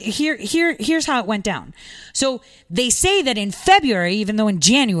here's how it went down. So they say that in February, even though in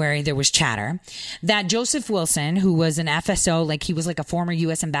January there was chatter, that Joseph Wilson, who was an FSO, like he was like a former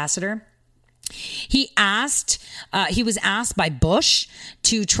U.S. ambassador, he was asked by Bush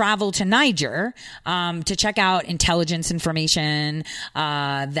to travel to Niger to check out intelligence information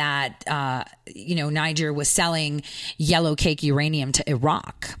that Niger was selling yellow cake uranium to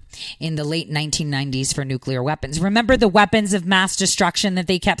Iraq in the late 1990s for nuclear weapons. Remember the weapons of mass destruction that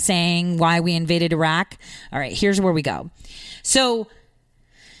they kept saying why we invaded Iraq? All right, here's where we go. So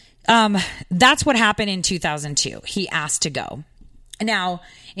that's what happened in 2002. He asked to go. Now,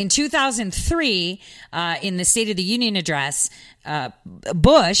 in 2003, in the State of the Union address,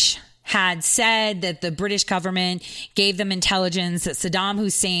 Bush had said that the British government gave them intelligence that Saddam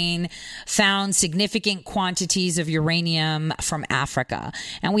Hussein found significant quantities of uranium from Africa.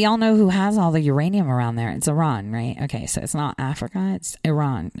 And we all know who has all the uranium around there. It's Iran, right? Okay, so it's not Africa, it's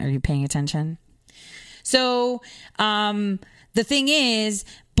Iran. Are you paying attention? So, the thing is,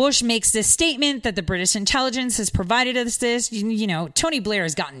 Bush makes this statement that the British intelligence has provided us this. Tony Blair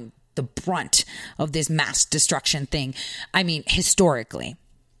has gotten the brunt of this mass destruction thing. I mean, historically.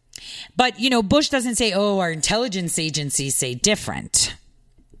 But, Bush doesn't say, oh, our intelligence agencies say different.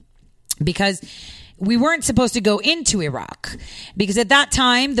 Because we weren't supposed to go into Iraq. Because at that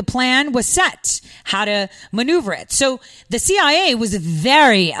time, the plan was set how to maneuver it. So the CIA was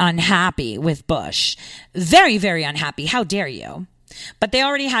very unhappy with Bush. Very, very unhappy. How dare you? But they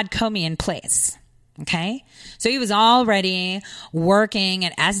already had Comey in place. Okay? So he was already working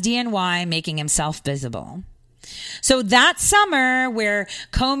at SDNY, making himself visible. So that summer where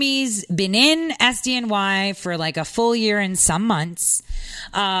Comey's been in SDNY for like a full year and some months,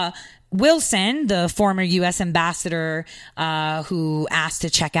 Wilson, the former U.S. ambassador who asked to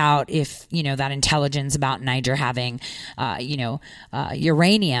check out if, that intelligence about Niger having,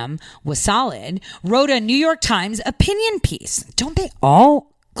 uranium was solid, wrote a New York Times opinion piece. Don't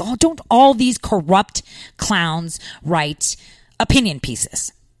all these corrupt clowns write opinion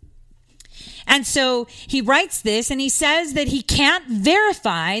pieces? And so he writes this and he says that he can't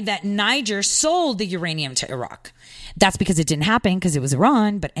verify that Niger sold the uranium to Iraq. That's because it didn't happen because it was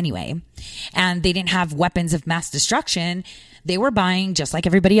Iran. But anyway, and they didn't have weapons of mass destruction. They were buying just like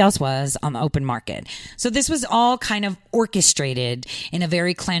everybody else was on the open market. So this was all kind of orchestrated in a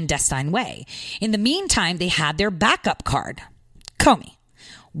very clandestine way. In the meantime, they had their backup card, Comey,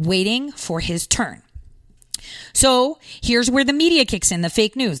 waiting for his turn. So here's where the media kicks in, the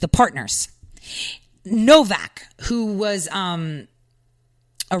fake news, the partners. Novak, who was a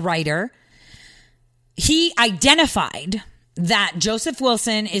writer, he identified that Joseph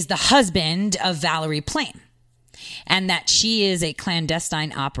Wilson is the husband of Valerie Plame and that she is a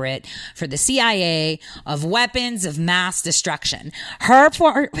clandestine operate for the CIA of weapons of mass destruction. Her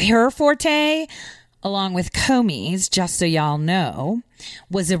forte, along with Comey's, just so y'all know,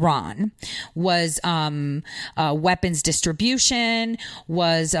 was Iran, was weapons distribution,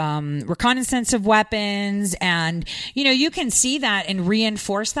 was reconnaissance of weapons. And, you can see that and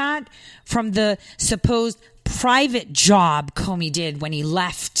reinforce that from the supposed private job Comey did when he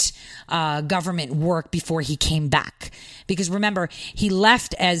left government work before he came back. Because remember, he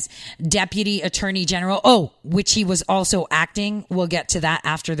left as Deputy Attorney General, which he was also acting. We'll get to that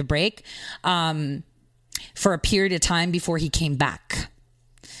after the break. For a period of time before he came back.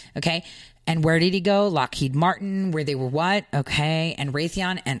 Okay. And where did he go? Lockheed Martin, where they were what? Okay. And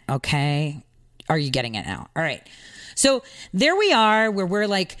Raytheon. And okay. Are you getting it now? All right. So there we are where we're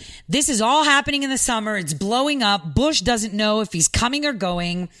like, this is all happening in the summer. It's blowing up. Bush doesn't know if he's coming or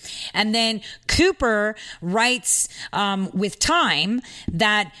going. And then Cooper writes with Time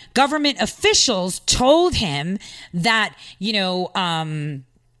that government officials told him that,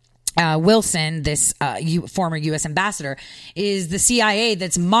 Wilson, this former U.S. ambassador, is the CIA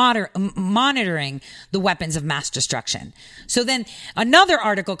that's monitoring the weapons of mass destruction. So then another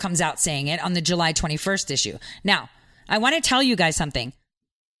article comes out saying it on the July 21st issue. Now, I want to tell you guys something.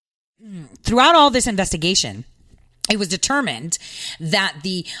 Throughout all this investigation, it was determined that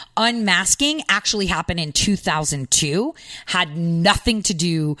the unmasking actually happened in 2002, had nothing to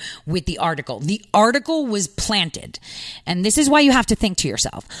do with the article. The article was planted. And this is why you have to think to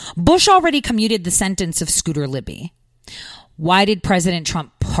yourself. Bush already commuted the sentence of Scooter Libby. Why did President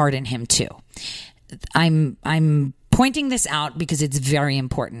Trump pardon him too? I'm pointing this out because it's very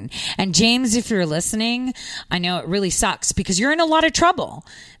important. And James, if you're listening, I know it really sucks because you're in a lot of trouble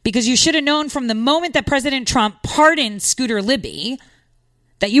because you should have known from the moment that President Trump pardoned Scooter Libby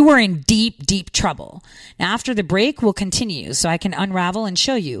that you were in deep, deep trouble. Now, after the break, we'll continue so I can unravel and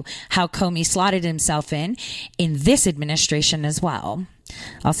show you how Comey slotted himself in this administration as well.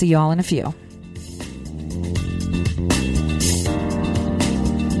 I'll see you all in a few.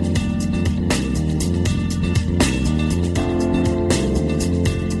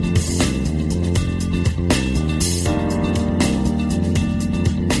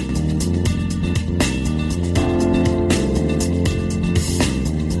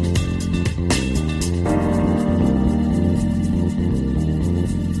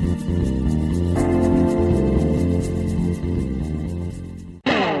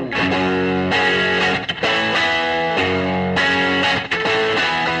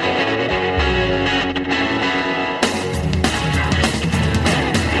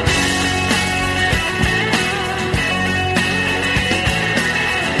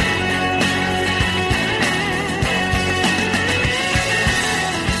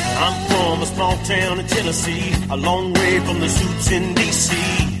 Town in Tennessee, a long way from the suits in D.C.,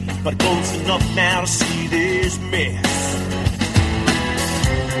 but close enough now to see this mess.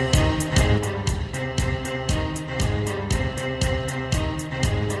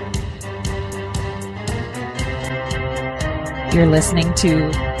 You're listening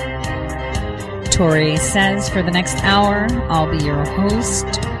to Tori Says. For the next hour, I'll be your host,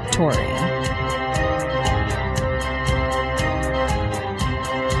 Tori.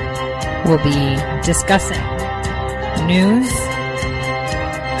 We'll be discussing news,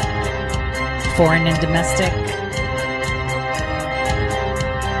 foreign and domestic,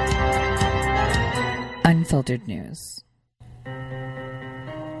 unfiltered news.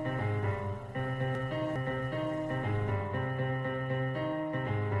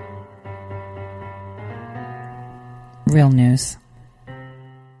 Real news.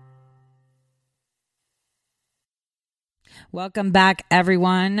 Welcome back,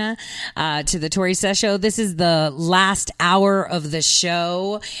 everyone, to the Tori Says Show. This is the last hour of the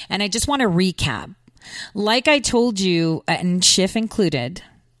show, and I just want to recap. Like I told you, and Schiff included,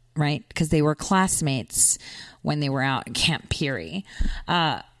 right, because they were classmates when they were out at Camp Peary.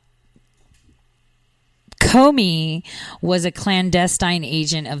 Comey was a clandestine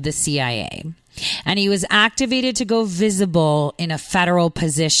agent of the CIA. And he was activated to go visible in a federal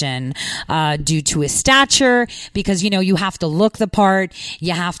position due to his stature, because, you know, you have to look the part.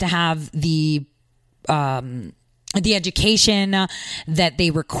 You have to have the education that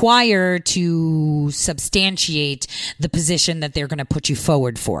they require to substantiate the position that they're going to put you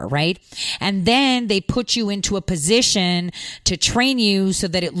forward for, right? And then they put you into a position to train you so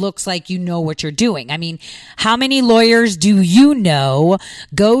that it looks like you know what you're doing. I mean, how many lawyers do you know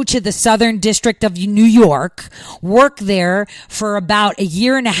go to the Southern District of New York, work there for about a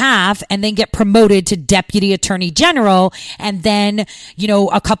year and a half, and then get promoted to Deputy Attorney General, and then, you know,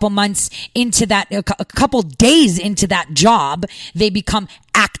 a couple months into that, a couple days into that job, they become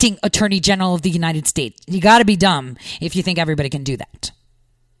acting Attorney General of the United States. You got to be dumb if you think everybody can do that.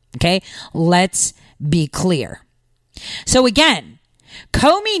 Okay? Let's be clear. So again,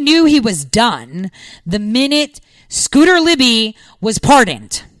 Comey knew he was done the minute Scooter Libby was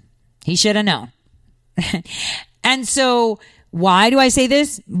pardoned. He should have known. And so why do I say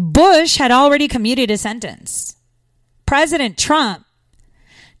this? Bush had already commuted his sentence. President Trump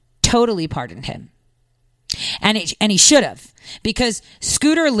totally pardoned him. And he should have, because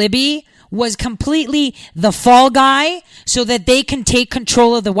Scooter Libby was completely the fall guy so that they can take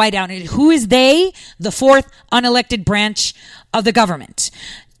control of the White House. And who is they? The fourth unelected branch of the government.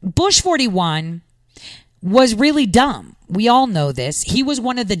 Bush 41 was really dumb. We all know this. He was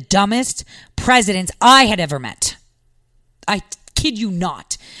one of the dumbest presidents I had ever met. I kid you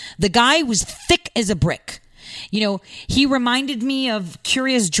not. The guy was thick as a brick. You know, he reminded me of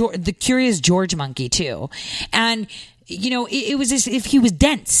the Curious George monkey too. And, you know, it was as if he was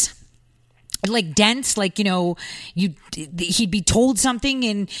dense. Like dense, like, you know, he'd be told something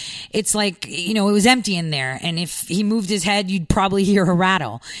and it's like, you know, it was empty in there. And if he moved his head, you'd probably hear a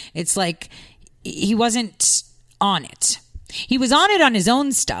rattle. It's like he wasn't on it. He was on it on his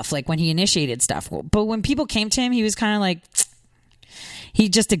own stuff, like when he initiated stuff. But when people came to him, he was kind of like, he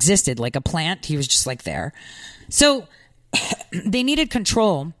just existed like a plant. He was just like there. So they needed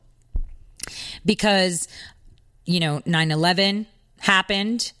control because, you know, 9/11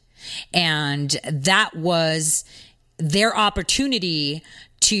 happened, and that was their opportunity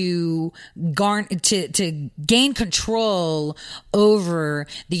to gain control over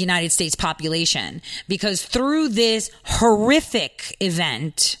the United States population, because through this horrific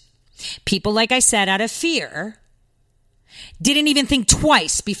event, people, like I said, out of fear, didn't even think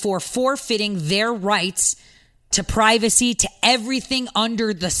twice before forfeiting their rights to privacy, to everything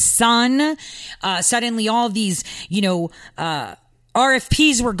under the sun. Suddenly all these,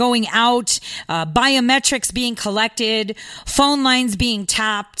 RFPs were going out, biometrics being collected, phone lines being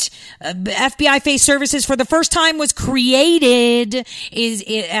tapped. FBI Face Services for the first time was created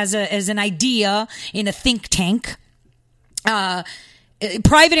as an idea in a think tank.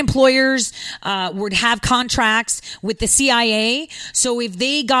 Private employers would have contracts with the CIA. So if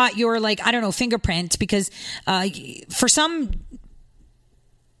they got your, fingerprint, because for some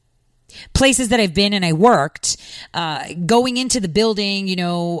places that I've been and I worked, going into the building,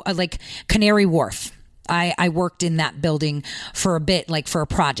 like Canary Wharf, I worked in that building for a bit, like for a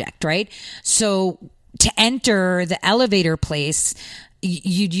project, right? So to enter the elevator place,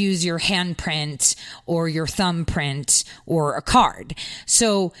 you'd use your handprint or your thumbprint or a card.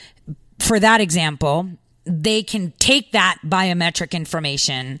 So for that example, they can take that biometric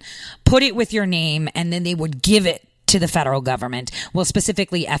information, put it with your name, and then they would give it to the federal government. Well,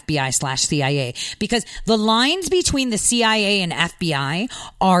 specifically FBI/CIA, because the lines between the CIA and FBI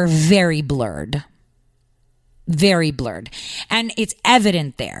are very blurred. Very blurred. And it's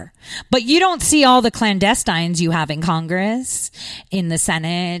evident there. But you don't see all the clandestines you have in Congress, in the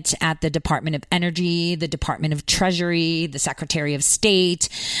Senate, at the Department of Energy, the Department of Treasury, the Secretary of State.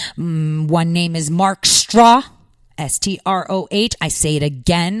 One name is Mark Stroh. Stroh. I say it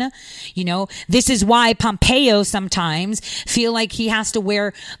again. This is why Pompeo sometimes feel like he has to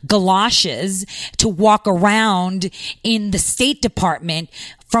wear galoshes to walk around in the State Department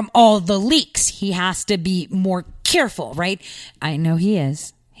from all the leaks. He has to be more careful, right? I know he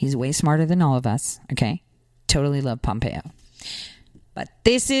is. He's way smarter than all of us. Okay. Totally love Pompeo. But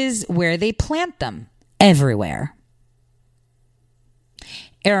this is where they plant them. Everywhere.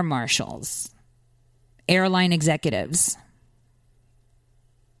 Air marshals. Airline executives,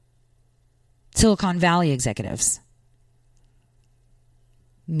 Silicon Valley executives,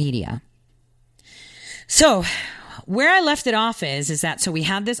 media. So where I left it off is that, so we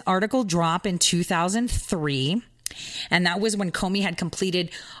had this article drop in 2003, and that was when Comey had completed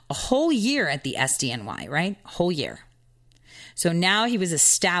a whole year at the SDNY, right? A whole year. So now he was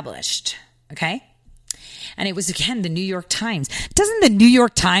established, okay? And it was, again, the New York Times. Doesn't the New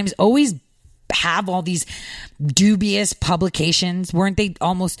York Times always have all these dubious publications? Weren't they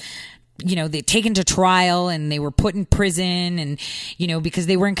almost, they taken to trial and they were put in prison and, because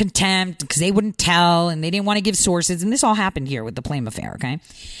they were in contempt, because they wouldn't tell and they didn't want to give sources. And this all happened here with the Plame affair. Okay.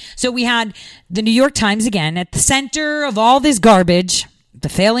 So we had the New York Times again at the center of all this garbage, the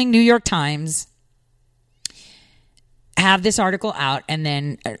failing New York Times, have this article out, and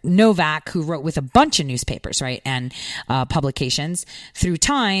then Novak, who wrote with a bunch of newspapers, right, and publications through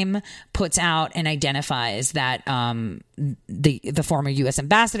Time, puts out and identifies that the former U.S.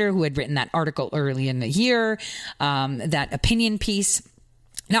 ambassador who had written that article early in the year, that opinion piece,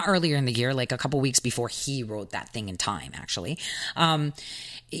 not earlier in the year, like a couple weeks before he wrote that thing in Time, actually,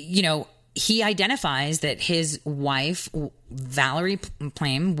 he identifies that his wife, Valerie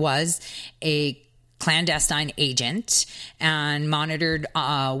Plame, was a clandestine agent and monitored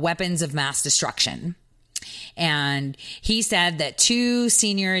weapons of mass destruction. And he said that 2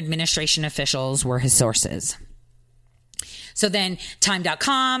 senior administration officials were his sources. So then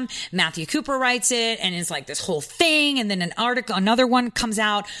Time.com, Matthew Cooper writes it, and it's like this whole thing. And then another one comes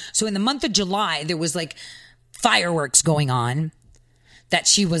out. So in the month of July, there was like fireworks going on that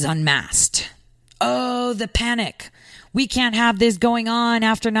she was unmasked. Oh, the panic. We can't have this going on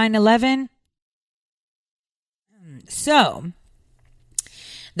after 9/11. So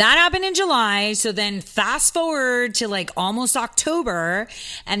that happened in July. So then fast forward to like almost October.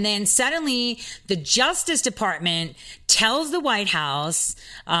 And then suddenly the Justice Department tells the White House,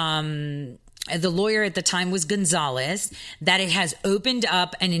 the lawyer at the time was Gonzalez, that it has opened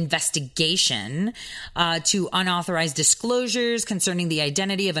up an investigation to unauthorized disclosures concerning the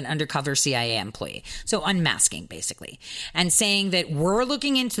identity of an undercover CIA employee. So unmasking, basically. And saying that we're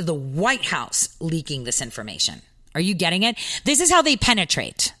looking into the White House leaking this information. Are you getting it? This is how they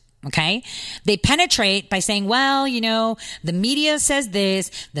penetrate. Okay. They penetrate by saying, well, the media says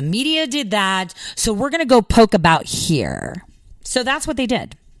this, the media did that, so we're going to go poke about here. So that's what they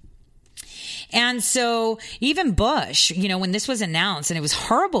did. And so even Bush, when this was announced, and it was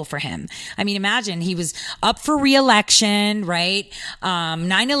horrible for him. I mean, imagine he was up for re-election, right?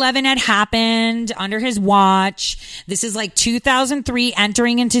 9/11 had happened under his watch. This is like 2003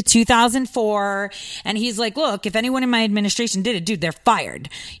 entering into 2004. And he's like, look, if anyone in my administration did it, dude, they're fired.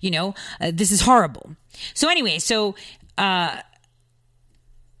 This is horrible. So anyway, to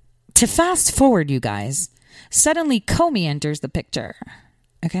fast forward, you guys, suddenly Comey enters the picture.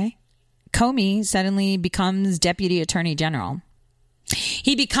 Okay? Comey suddenly becomes Deputy Attorney General.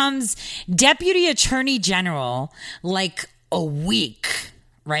 He becomes Deputy Attorney General like a week,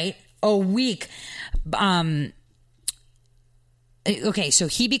 right? A week. Okay, so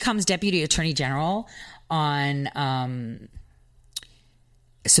he becomes Deputy Attorney General on...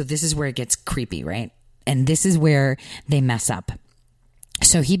 So this is where it gets creepy, right? And this is where they mess up.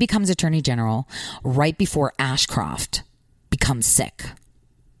 So he becomes Attorney General right before Ashcroft becomes sick.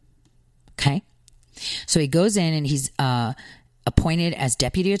 Okay? So he goes in and he's appointed as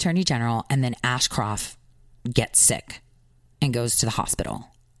Deputy Attorney General, and then Ashcroft gets sick and goes to the hospital,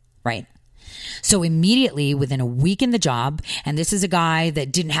 right? So immediately within a week in the job, and this is a guy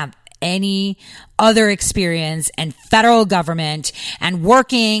that didn't have any other experience and federal government and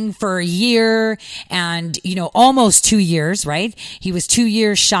working for a year and, almost 2 years, right? He was 2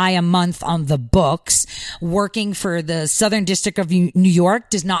 years shy a month on the books. Working for the Southern District of New York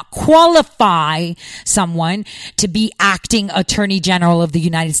does not qualify someone to be acting Attorney General of the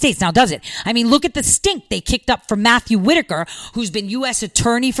United States. Now, does it? I mean, look at the stink they kicked up from Matthew Whitaker, who's been U.S.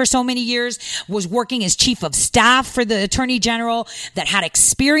 Attorney for so many years, was working as Chief of Staff for the Attorney General, that had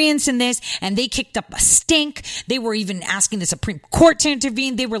experience in this, and they kicked up a stink. They were even asking the Supreme Court to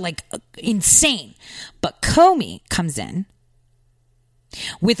intervene. They were like insane. But Comey comes in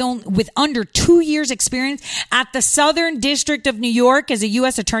with under 2 years experience at the Southern District of New York as a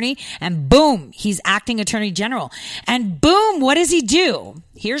U.S. attorney, and boom, he's acting Attorney General. And boom, what does he do?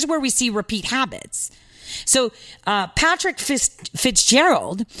 Here's where we see repeat habits. So Patrick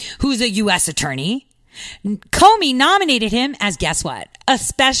Fitzgerald, who's a U.S. attorney, Comey nominated him as, guess what? A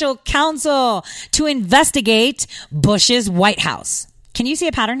special counsel to investigate Bush's White House. Can you see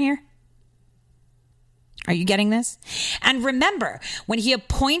a pattern here? Are you getting this? And remember, when he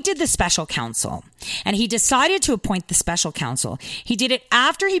appointed the special counsel, and he decided to appoint the special counsel, he did it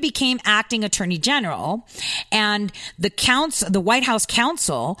after he became acting Attorney General, and the White House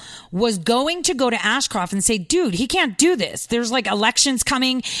counsel was going to go to Ashcroft and say, dude, he can't do this. There's like elections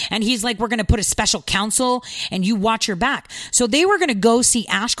coming, and he's like, we're going to put a special counsel, and you watch your back. So they were going to go see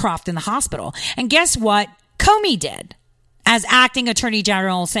Ashcroft in the hospital. And guess what Comey did? As acting Attorney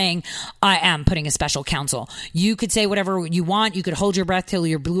General, saying, I am putting a special counsel. You could say whatever you want. You could hold your breath till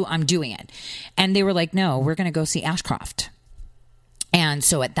you're blue. I'm doing it. And they were like, no, we're going to go see Ashcroft. And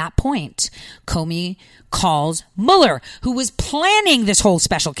so at that point, Comey calls Mueller, who was planning this whole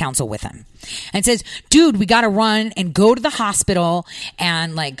special counsel with him, and says, dude, we got to run and go to the hospital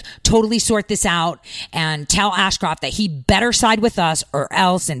and like totally sort this out and tell Ashcroft that he better side with us or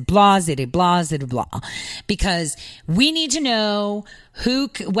else, and blah, zitty, blah, zitty, blah. Because we need to know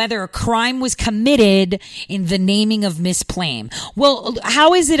whether a crime was committed in the naming of Miss Plame. Well,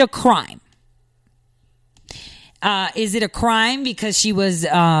 how is it a crime? Is it a crime because she was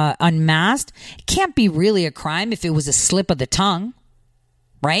unmasked? It can't be really a crime if it was a slip of the tongue,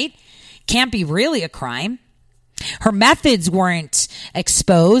 right? Can't be really a crime. Her methods weren't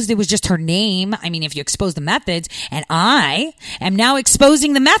exposed. It was just her name. I mean, if you expose the methods, and I am now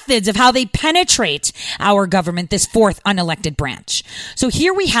exposing the methods of how they penetrate our government, this fourth unelected branch. So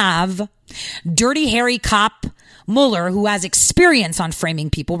here we have Dirty Harry cop Mueller, who has experience on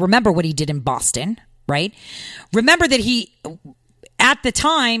framing people. Remember what he did in Boston. Right? Remember that he, at the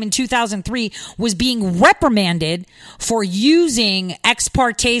time in 2003, was being reprimanded for using ex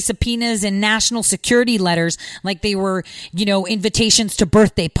parte subpoenas and national security letters like they were, invitations to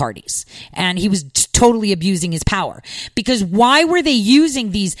birthday parties. And he was totally abusing his power. Because why were they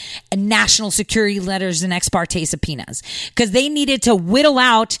using these national security letters and ex parte subpoenas? Because they needed to whittle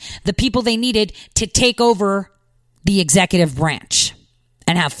out the people they needed to take over the executive branch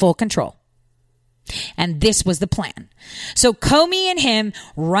and have full control. And this was the plan. So Comey and him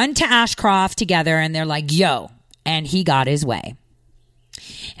run to Ashcroft together, and they're like, yo, and he got his way.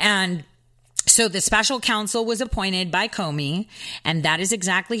 And so the special counsel was appointed by Comey, and that is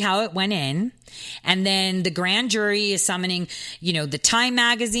exactly how it went in. And then the grand jury is summoning, the Time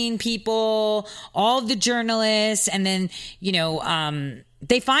Magazine people, all the journalists, and then,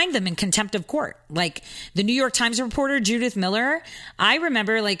 they find them in contempt of court. Like the New York Times reporter, Judith Miller, I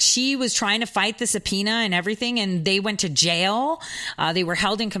remember she was trying to fight the subpoena and everything, and they went to jail. They were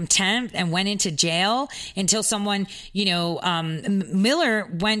held in contempt and went into jail until someone, Miller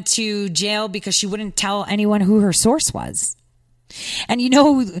went to jail because she wouldn't tell anyone who her source was. And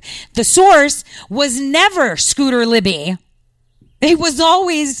the source was never Scooter Libby. It was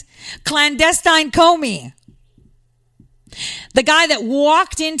always clandestine Comey. The guy that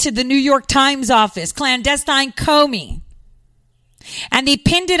walked into the New York Times office, clandestine Comey. And they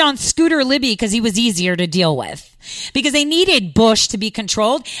pinned it on Scooter Libby because he was easier to deal with. Because they needed Bush to be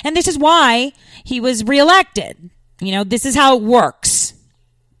controlled. And this is why he was reelected. This is how it works.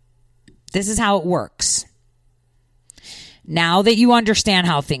 This is how it works. Now that you understand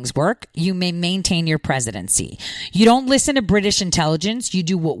how things work, you may maintain your presidency. You don't listen to British intelligence. You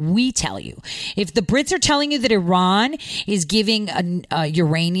do what we tell you. If the Brits are telling you that Iran is giving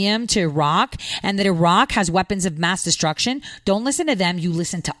uranium to Iraq and that Iraq has weapons of mass destruction, don't listen to them. You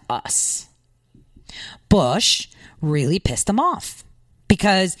listen to us. Bush really pissed them off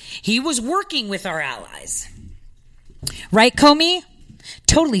because he was working with our allies. Right, Comey?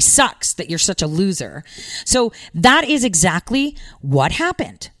 Totally sucks that you're such a loser. So that is exactly what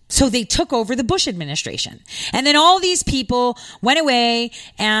happened. So they took over the Bush administration. And then all these people went away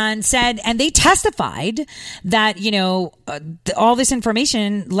and said, and they testified that, all this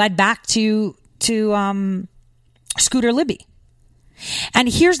information led back to Scooter Libby. And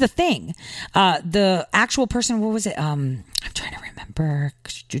here's the thing. The actual person, what was it? I'm trying to remember.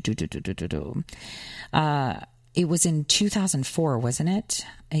 It was in 2004, wasn't it?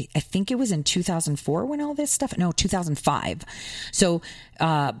 I think it was in 2004 when all this stuff... No, 2005. So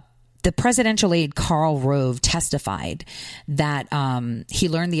the presidential aide, Karl Rove, testified that he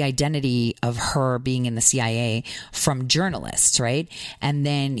learned the identity of her being in the CIA from journalists, right? And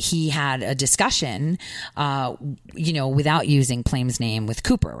then he had a discussion, without using Plaim's name with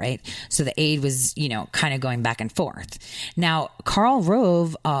Cooper, right? So the aide was, kind of going back and forth. Now, Karl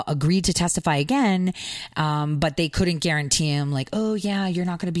Rove agreed to testify again, but they couldn't guarantee him, oh, yeah, you're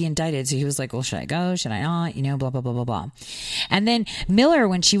not going to be indicted. So he was like, well, should I go? Should I not? Blah, blah, blah, blah, blah. And then Miller,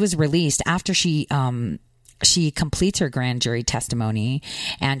 when she was released, after she completes her grand jury testimony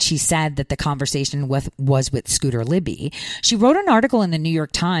and she said that the conversation was with Scooter Libby, she wrote an article in the New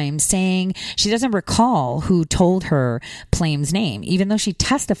York Times saying she doesn't recall who told her Plaim's name, even though she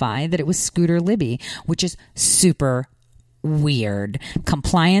testified that it was Scooter Libby, which is super weird.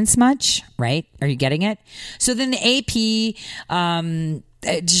 Compliance much, right? Are you getting it? So then the AP,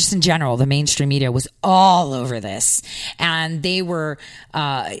 just in general, the mainstream media was all over this, and they were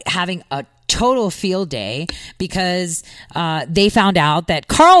having a total field day because they found out that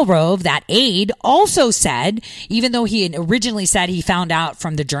Karl Rove, that aide, also said, even though he had originally said he found out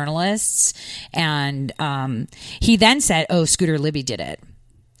from the journalists, and he then said, oh, Scooter Libby did it.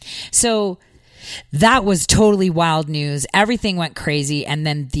 So that was totally wild news. Everything went crazy. And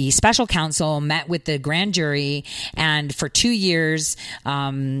then the special counsel met with the grand jury, and for 2 years,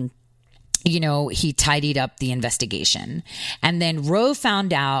 he tidied up the investigation. And then Rove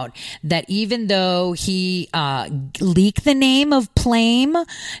found out that even though he leaked the name of Plaim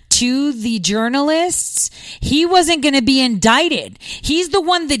to the journalists, he wasn't going to be indicted. He's the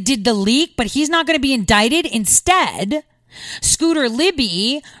one that did the leak, but he's not going to be indicted. Instead, Scooter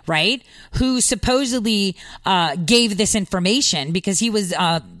Libby, right, who supposedly gave this information because he was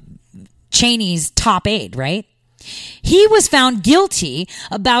Cheney's top aide, right? He was found guilty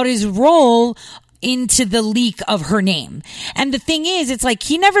about his role into the leak of her name. And the thing is, it's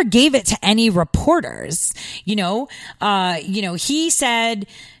he never gave it to any reporters. He said...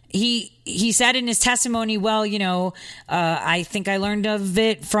 He said in his testimony, well, I think I learned of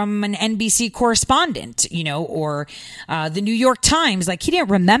it from an NBC correspondent, or the New York Times. He didn't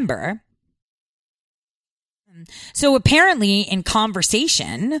remember. So apparently in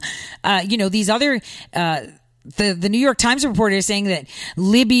conversation, these other... The New York Times reporter is saying that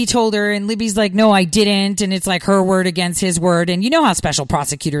Libby told her, and Libby's like, no, I didn't. And it's her word against his word. And you know how special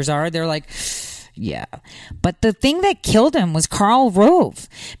prosecutors are. They're like... Yeah. But the thing that killed him was Karl Rove.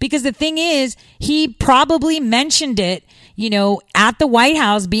 Because the thing is, he probably mentioned it, at the White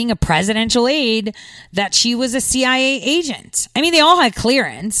House being a presidential aide, that she was a CIA agent. I mean, they all had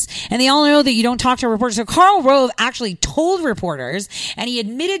clearance, and they all know that you don't talk to reporters. So Karl Rove actually told reporters, and he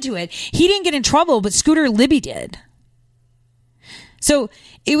admitted to it. He didn't get in trouble, but Scooter Libby did. So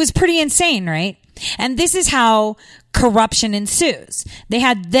it was pretty insane, right? And this is how corruption ensues. They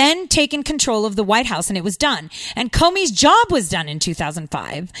had then taken control of the White House, and it was done. And Comey's job was done in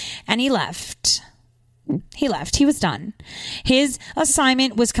 2005, and he left. He left. He was done. His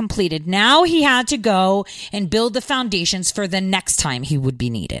assignment was completed. Now he had to go and build the foundations for the next time he would be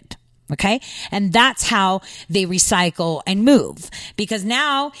needed. Okay. And that's how they recycle and move, because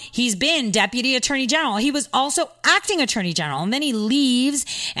now he's been deputy attorney general. He was also acting attorney general. And then he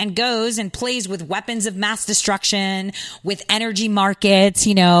leaves and goes and plays with weapons of mass destruction, with energy markets,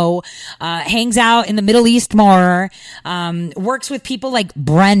 hangs out in the Middle East more, works with people like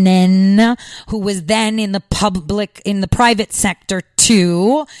Brennan, who was then in the private sector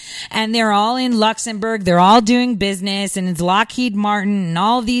too. And they're all in Luxembourg. They're all doing business, and it's Lockheed Martin and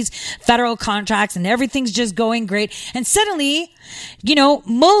all these federal contracts, and everything's just going great. And suddenly,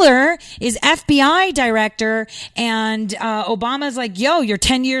 Mueller is FBI director, and Obama's like, yo, your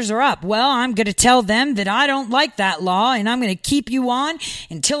 10 years are up. Well, I'm going to tell them that I don't like that law, and I'm going to keep you on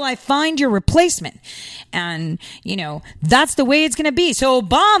until I find your replacement. And, that's the way it's going to be. So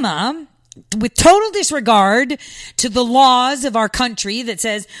Obama, with total disregard to the laws of our country that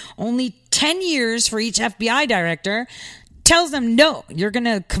says only 10 years for each FBI director, tells them, no, you're going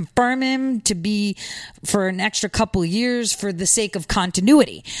to confirm him to be for an extra couple of years for the sake of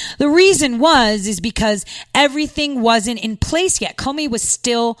continuity. The reason is because everything wasn't in place yet. Comey was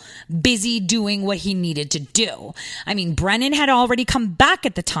still busy doing what he needed to do. I mean, Brennan had already come back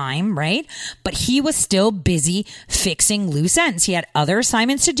at the time, right? But he was still busy fixing loose ends. He had other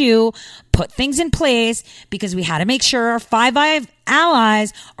assignments to do, put things in place, because we had to make sure our Five Eyes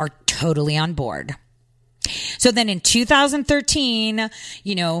allies are totally on board. So then in 2013,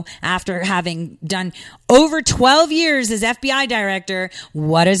 after having done over 12 years as FBI director,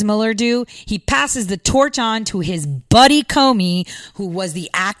 what does Mueller do? He passes the torch on to his buddy Comey, who was the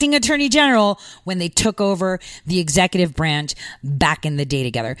acting attorney general when they took over the executive branch back in the day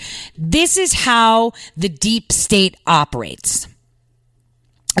together. This is how the deep state operates.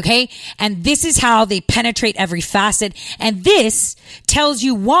 Okay. And this is how they penetrate every facet. And this tells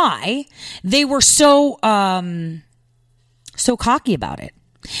you why they were so cocky about it,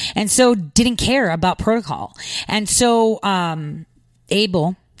 and so didn't care about protocol, and so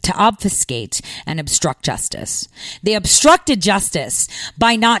able to obfuscate and obstruct justice. They obstructed justice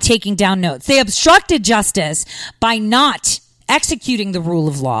by not taking down notes. They obstructed justice by not executing the rule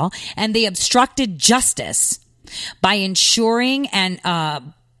of law. And they obstructed justice by ensuring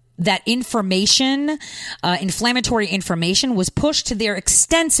that information, inflammatory information, was pushed to their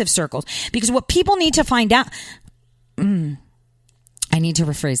extensive circles. Because what people need to find out, I need to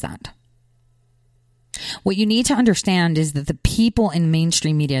rephrase that. What you need to understand is that the people in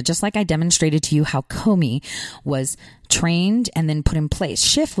mainstream media, just like I demonstrated to you how Comey was trained and then put in place,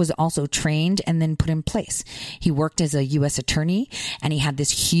 Schiff was also trained and then put in place. He worked as a U.S. attorney, and he had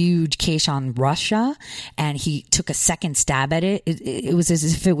this huge case on Russia, and he took a second stab at it. It was as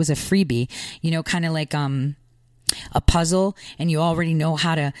if it was a freebie, kind of like a puzzle, and you already know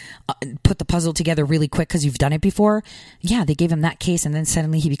how to put the puzzle together really quick because you've done it before. Yeah, they gave him that case, and then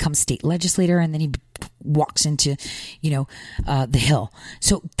suddenly he becomes state legislator, and then he walks into, the Hill.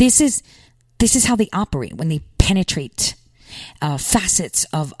 So this is how they operate when they penetrate facets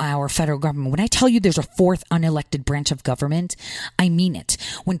of our federal government. When I tell you there's a fourth unelected branch of government, I mean it.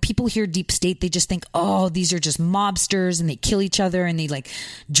 When people hear deep state, they just think, oh, these are just mobsters, and they kill each other, and they like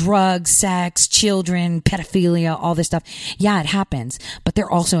drugs, sex, children, pedophilia, all this stuff. Yeah, it happens, but they're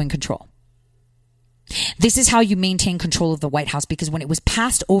also in control. This is how you maintain control of the White House, because when it was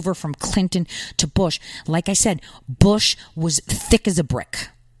passed over from Clinton to Bush, like I said, Bush was thick as a brick.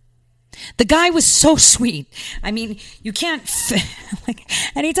 The guy was so sweet. I mean, you can't, like,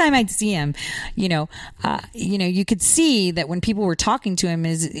 anytime I'd see him, you could see that when people were talking to him,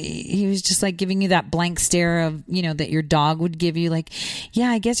 he was just like giving you that blank stare of, that your dog would give you, like,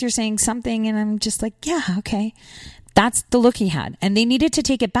 yeah, I guess you're saying something. And I'm just like, yeah, okay. That's the look he had. And they needed to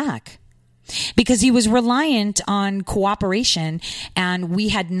take it back, because he was reliant on cooperation, and we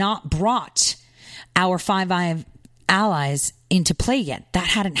had not brought our Five Eyes allies into play yet. That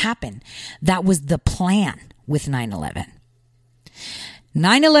hadn't happened. That was the plan with 9/11.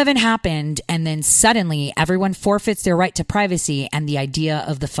 9/11 happened, and then suddenly everyone forfeits their right to privacy, and the idea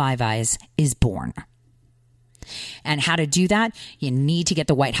of the Five Eyes is born. And how to do that? You need to get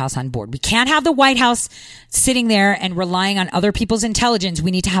the White House on board. We can't have the White House sitting there and relying on other people's intelligence.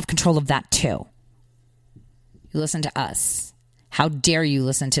 We need to have control of that too. You listen to us. How dare you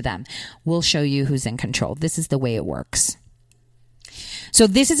listen to them? We'll show you who's in control. This is the way it works. So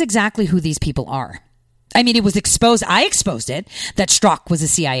this is exactly who these people are. I mean, it was exposed. I exposed it that Strzok was a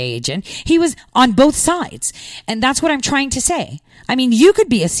CIA agent. He was on both sides. And that's what I'm trying to say. I mean, you could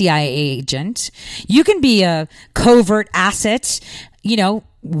be a CIA agent. You can be a covert asset,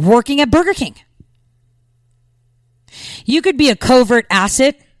 working at Burger King. You could be a covert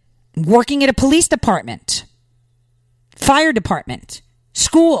asset working at a police department, fire department,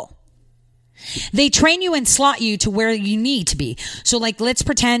 school. They train you and slot you to where you need to be. So let's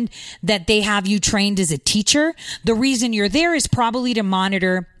pretend that they have you trained as a teacher. The reason you're there is probably to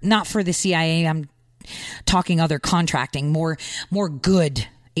monitor, not for the CIA, I'm talking other contracting, more good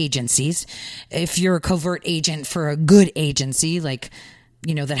agencies. If you're a covert agent for a good agency, that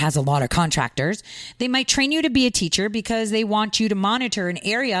has a lot of contractors, they might train you to be a teacher because they want you to monitor an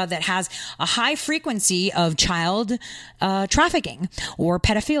area that has a high frequency of child trafficking or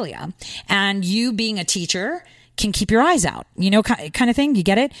pedophilia. And you being a teacher can keep your eyes out, kind of thing. You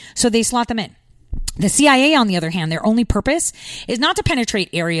get it? So they slot them in. The CIA, on the other hand, their only purpose is not to penetrate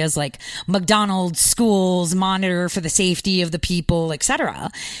areas like McDonald's, schools, monitor for the safety of the people,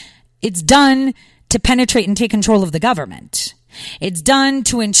 etc. It's done to penetrate and take control of the government. It's done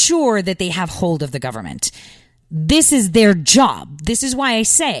to ensure that they have hold of the government. This is their job. This is why I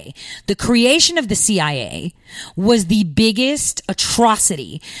say the creation of the CIA was the biggest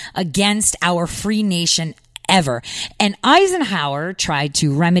atrocity against our free nation ever. And Eisenhower tried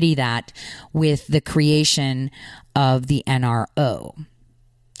to remedy that with the creation of the NRO.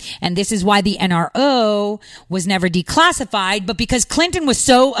 And this is why the NRO was never declassified, but because Clinton was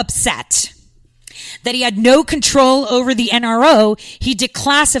so upset that he had no control over the NRO, he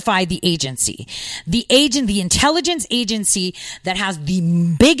declassified the agency. The intelligence agency that has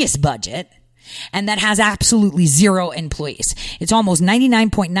the biggest budget and that has absolutely zero employees. It's almost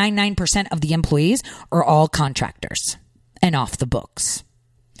 99.99% of the employees are all contractors and off the books.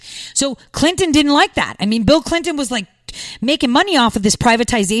 So Clinton didn't like that. I mean, Bill Clinton was making money off of this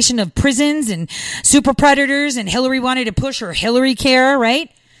privatization of prisons and super predators, and Hillary wanted to push her Hillary Care, right?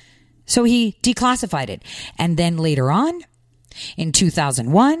 So he declassified it. And then later on, in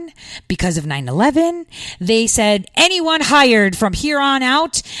 2001, because of 9/11, they said anyone hired from here on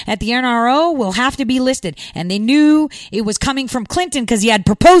out at the NRO will have to be listed. And they knew it was coming from Clinton because he had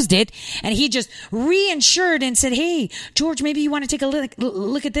proposed it. And he just reinsured and said, hey, George, maybe you want to take a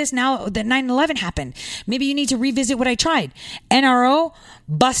look at this now that 9/11 happened. Maybe you need to revisit what I tried. NRO,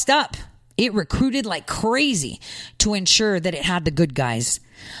 bust up. It recruited like crazy to ensure that it had the good guys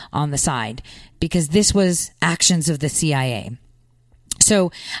on the side, because this was actions of the CIA.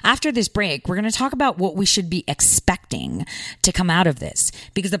 So after this break, we're going to talk about what we should be expecting to come out of this,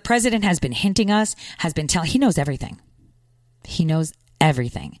 because the president has been hinting us, he knows everything. He knows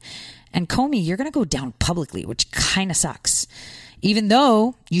everything. And Comey, you're going to go down publicly, which kind of sucks, even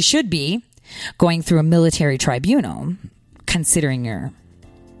though you should be going through a military tribunal, considering your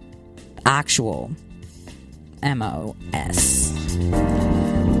actual MOS.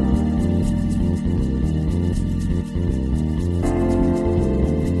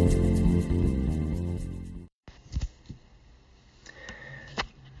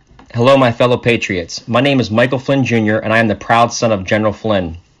 Hello, my fellow patriots. My name is Michael Flynn Jr., and I am the proud son of General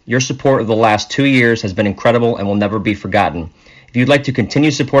Flynn. Your support of the last 2 years has been incredible and will never be forgotten. If you'd like to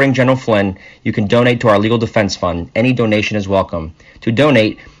continue supporting General Flynn, you can donate to our Legal Defense Fund. Any donation is welcome. To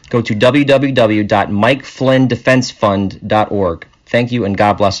donate, go to www.mikeflynndefensefund.org. Thank you, and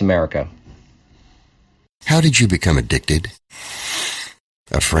God bless America. How did you become addicted?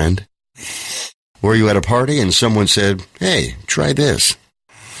 A friend? Were you at a party and someone said, hey, try this?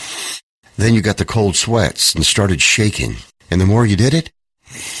 Then you got the cold sweats and started shaking. And the more you did it,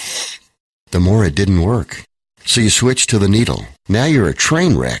 the more it didn't work. So you switched to the needle. Now you're a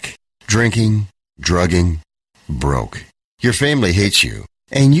train wreck. Drinking, drugging, broke. Your family hates you.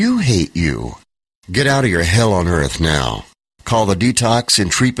 And you hate you. Get out of your hell on earth now. Call the Detox and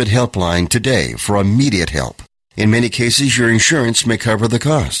Treatment Helpline today for immediate help. In many cases, your insurance may cover the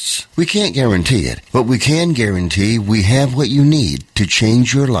costs. We can't guarantee it, but we can guarantee we have what you need to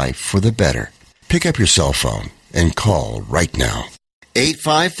change your life for the better. Pick up your cell phone and call right now.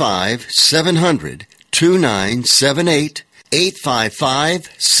 855-700-2978.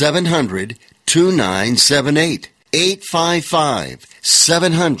 855-700-2978.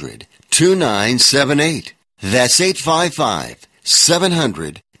 855-700-2978. That's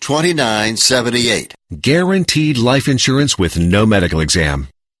 855-700-2978. Guaranteed life insurance with no medical exam.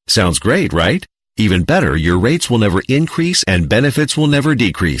 Sounds great, right? Even better, your rates will never increase and benefits will never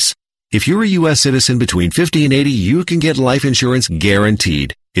decrease. If you're a U.S. citizen between 50 and 80, you can get life insurance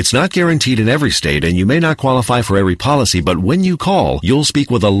guaranteed. It's not guaranteed in every state, and you may not qualify for every policy, but when you call, you'll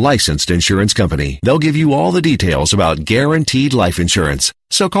speak with a licensed insurance company. They'll give you all the details about guaranteed life insurance.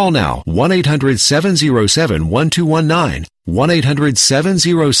 So call now, 1-800-707-1219.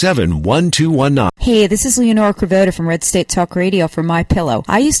 1-800-707-1219. Hey, this is Leonora Cravota from Red State Talk Radio for MyPillow.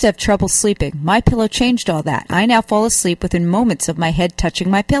 I used to have trouble sleeping. MyPillow changed all that. I now fall asleep within moments of my head touching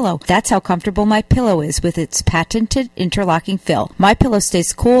my pillow. That's how comfortable MyPillow is with its patented interlocking fill. MyPillow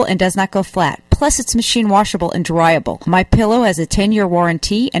stays cool and does not go flat. Plus, it's machine washable and dryable. MyPillow has a 10-year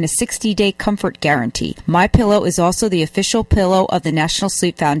warranty and a 60-day comfort guarantee. MyPillow is also the official pillow of the National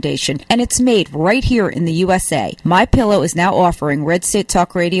Sleep Foundation, and it's made right here in the USA. MyPillow is now offering Red State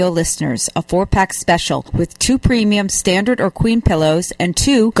Talk Radio listeners a 4-pack special with 2 premium standard or queen pillows and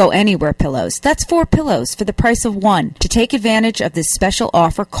 2 go anywhere pillows. That's 4 pillows for the price of 1. To take advantage of this special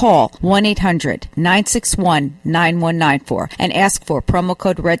offer, call 1-800-961-9194 and ask for promo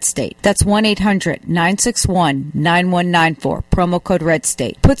code RedState. That's 1-800-961-9194, promo code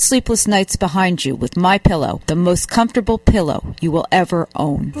RedState. Put sleepless nights behind you with MyPillow, the most comfortable pillow you will ever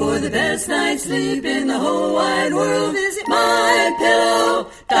own. For the best night's sleep in the whole wide world, visit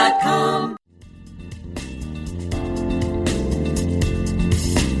MyPillow.com.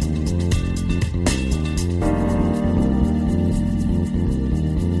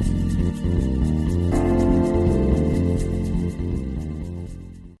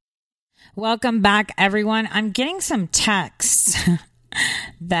 Welcome back, everyone. I'm getting some texts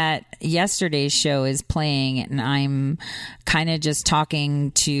that yesterday's show is playing, and I'm kind of just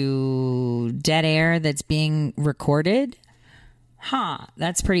talking to dead air that's being recorded.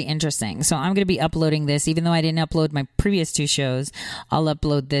 That's pretty interesting. So I'm going to be uploading this, even though I didn't upload my previous 2 shows. I'll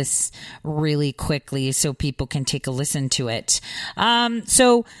upload this really quickly so people can take a listen to it.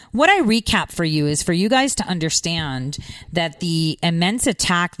 So what I recap for you is for you guys to understand that the immense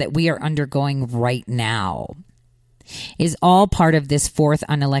attack that we are undergoing right now is all part of this 4th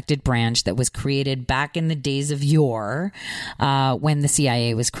unelected branch that was created back in the days of yore, when the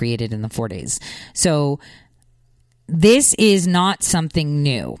CIA was created in the 40s. So this is not something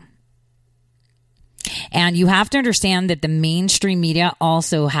new. And you have to understand that the mainstream media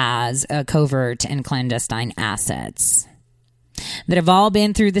also has covert and clandestine assets that have all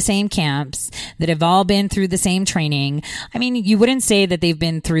been through the same camps, that have all been through the same training. I mean, you wouldn't say that they've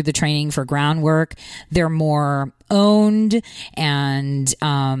been through the training for groundwork. They're more owned and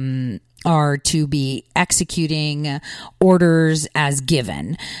are to be executing orders as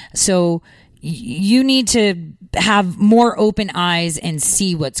given. So you need to have more open eyes and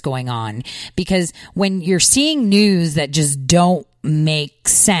see what's going on, because when you're seeing news that just don't make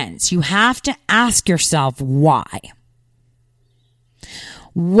sense, you have to ask yourself why.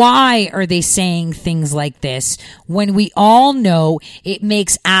 Why are they saying things like this when we all know it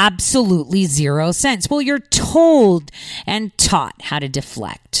makes absolutely zero sense? Well, you're told and taught how to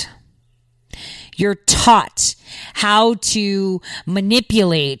deflect. You're taught how to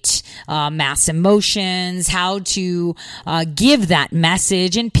manipulate mass emotions, how to give that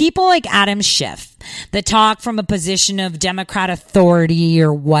message. And people like Adam Schiff that talk from a position of Democrat authority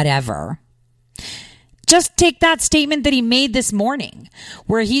or whatever. Just take that statement that he made this morning,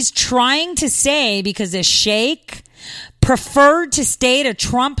 where he's trying to say because a sheikh preferred to stay at a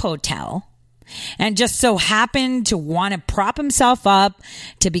Trump hotel and just so happened to want to prop himself up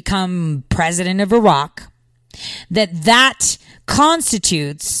to become president of Iraq, that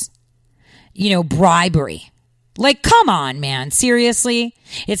constitutes, bribery. Like, come on, man. Seriously?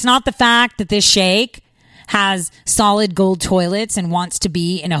 It's not the fact that this sheikh has solid gold toilets and wants to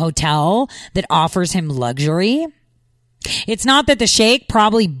be in a hotel that offers him luxury. It's not that the sheikh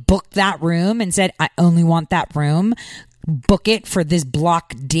probably booked that room and said, I only want that room. Book it for this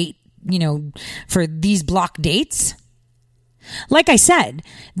block date, for these block dates. Like I said,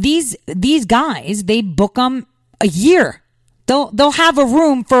 these guys, they book them a year. They'll have a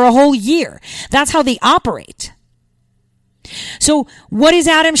room for a whole year. That's how they operate. So what is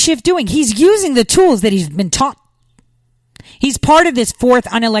Adam Schiff doing? He's using the tools that he's been taught. He's part of this 4th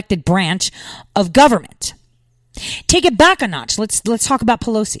unelected branch of government. Take it back a notch. Let's talk about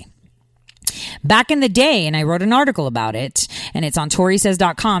Pelosi. Back in the day, and I wrote an article about it, and it's on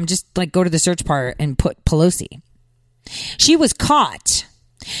TorySays.com. Just go to the search bar and put Pelosi. She was caught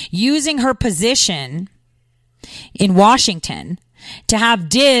using her position in Washington to have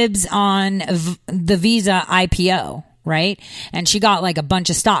dibs on the Visa IPO, right? And she got a bunch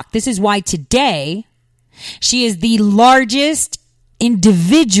of stock. This is why today she is the largest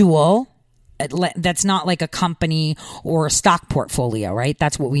individual that's not like a company or a stock portfolio, right?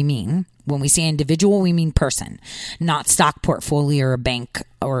 That's what we mean. When we say individual, we mean person, not stock portfolio or a bank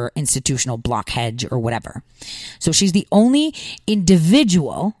or institutional block hedge or whatever. So she's the only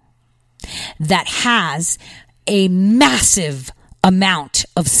individual that has a massive amount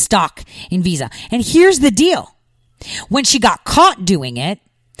of stock in Visa. And here's the deal. When she got caught doing it,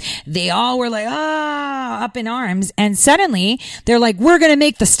 they all were like, up in arms. And suddenly they're like, we're going to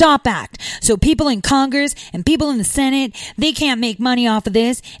make the STOP Act. So people in Congress and people in the Senate, they can't make money off of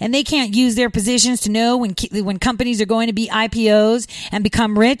this, and they can't use their positions to know when companies are going to be IPOs and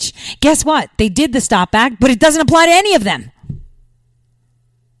become rich. Guess what? They did the STOP Act, but it doesn't apply to any of them.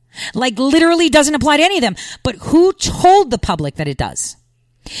 Like literally doesn't apply to any of them. But who told the public that it does?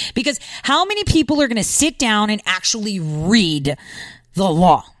 Because how many people are going to sit down and actually read the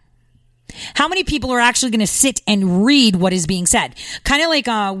law? How many people are actually going to sit and read what is being said? Kind of like,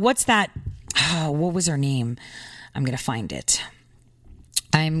 what's that? What was her name? I'm going to find it.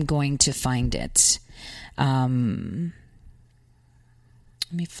 Let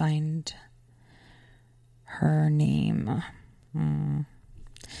me find her name.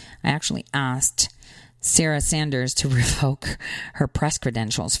 I actually asked Sarah Sanders to revoke her press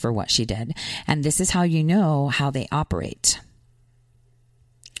credentials for what she did. And this is how you know how they operate.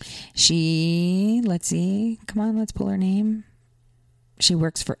 Let's see. Come on, let's pull her name. She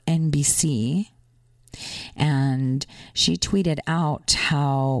works for NBC. And she tweeted out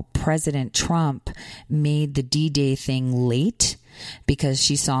how President Trump made the D-Day thing late because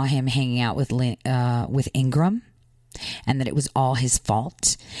she saw him hanging out with Ingram, and that it was all his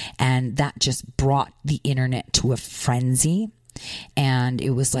fault. And that just brought the internet to a frenzy. And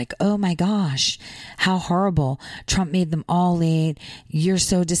it was like, oh my gosh, how horrible. Trump made them all late. You're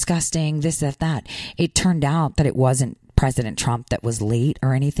so disgusting. This, that. It turned out that it wasn't President Trump that was late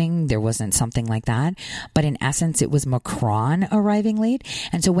or anything. There wasn't something like that. But in essence, it was Macron arriving late.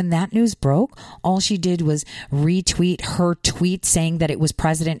 And so when that news broke, all she did was retweet her tweet saying that it was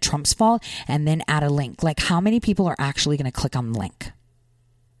President Trump's fault and then add a link. Like, how many people are actually going to click on the link?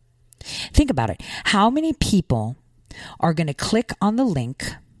 Think about it. How many people are going to click on the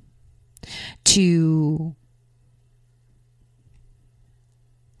link to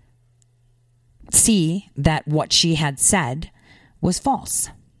see that what she had said was false?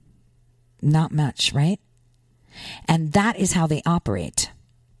 Not much, right? And that is how they operate.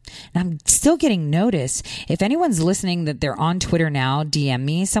 And I'm still getting notice. If anyone's listening that they're on Twitter now, DM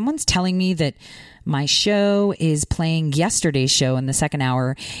me. Someone's telling me that my show is playing yesterday's show in the second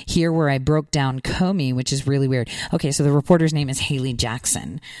hour here where I broke down Comey, which is really weird. Okay, so the reporter's name is Haley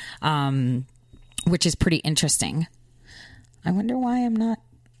Jackson, which is pretty interesting. I wonder why I'm not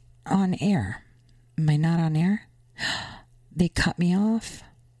on air. Am I not on air? They cut me off.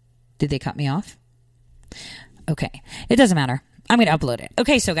 Did they cut me off? Okay, it doesn't matter. I'm going to upload it.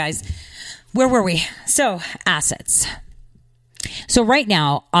 Okay, so guys, where were we? So, assets. So right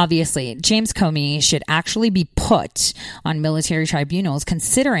now, obviously, James Comey should actually be put on military tribunals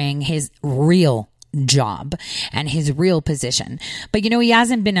considering his real job and his real position. But, he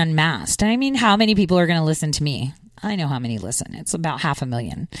hasn't been unmasked. I mean, how many people are going to listen to me? I know how many listen. It's about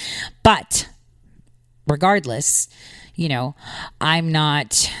 500,000. But regardless, I'm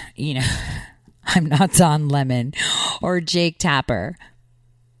not, I'm not Don Lemon or Jake Tapper.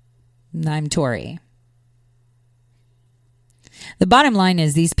 I'm Tori. The bottom line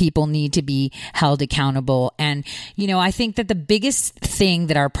is these people need to be held accountable. And, I think that the biggest thing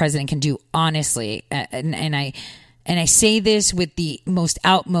that our president can do, honestly, and I say this with the most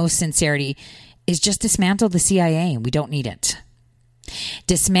utmost sincerity, is just dismantle the CIA. We don't need it.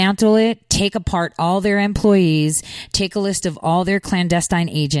 Dismantle it, take apart all their employees, take a list of all their clandestine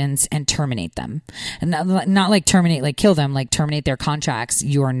agents and terminate them. And not like terminate, like kill them, like terminate their contracts.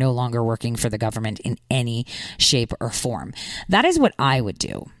 You are no longer working for the government in any shape or form. That is what I would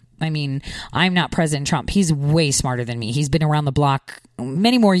do. I mean, I'm not President Trump. He's way smarter than me. He's been around the block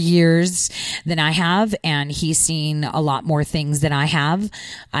many more years than I have, and he's seen a lot more things than I have.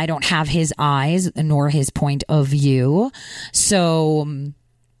 I don't have his eyes nor his point of view. So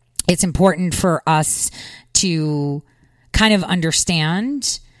it's important for us to kind of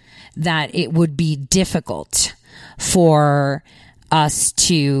understand that it would be difficult for us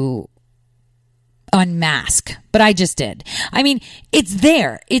to unmask, but I just did. I mean, it's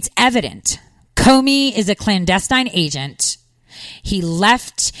there. It's evident. Comey is a clandestine agent He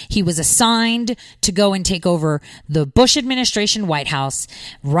left. He was assigned to go and take over the Bush administration White House.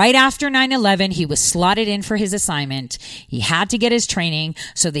 Right after 9/11, he was slotted in for his assignment. He had to get his training,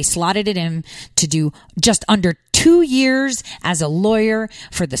 so they slotted it in to do just under 2 years as a lawyer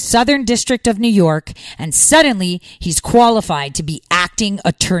for the Southern District of New York, and suddenly he's qualified to be acting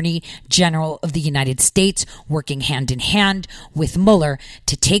Attorney General of the United States, working hand in hand with Mueller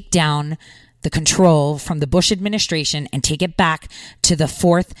to take down the control from the Bush administration and take it back to the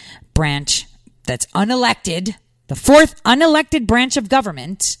fourth branch that's unelected, the fourth unelected branch of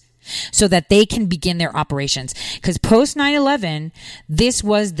government, so that they can begin their operations. Because post 9/11, this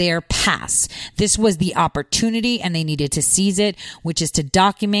was their pass. This was the opportunity, and they needed to seize it, which is to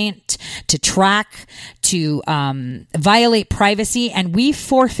document, to track, to violate privacy. And we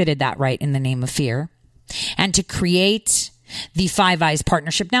forfeited that right in the name of fear. And to create the Five Eyes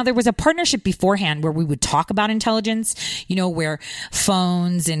partnership. Now, there was a partnership beforehand where we would talk about intelligence, where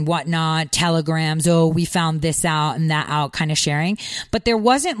phones and whatnot, telegrams, we found this out and that out kind of sharing. But there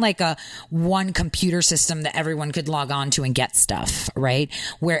wasn't like a one computer system that everyone could log on to and get stuff, right?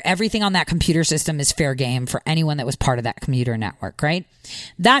 Where everything on that computer system is fair game for anyone that was part of that computer network, right?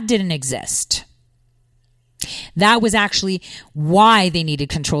 That didn't exist. That was actually why they needed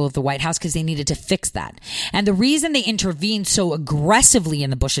control of the White House, because they needed to fix that. And the reason they intervened so aggressively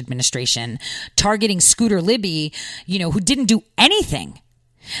in the Bush administration, targeting Scooter Libby, who didn't do anything.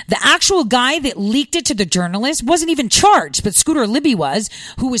 The actual guy that leaked it to the journalist wasn't even charged, but Scooter Libby was,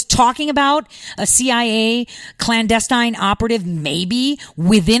 who was talking about a CIA clandestine operative maybe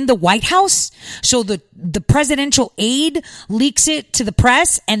within the White House. So the presidential aide leaks it to the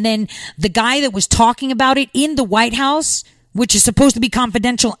press, and then the guy that was talking about it in the White House, which is supposed to be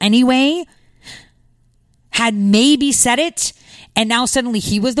confidential anyway, had maybe said it. And now suddenly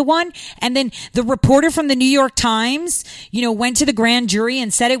he was the one. And then the reporter from the New York Times, went to the grand jury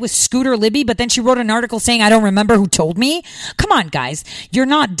and said it was Scooter Libby. But then she wrote an article saying, I don't remember who told me. Come on, guys. You're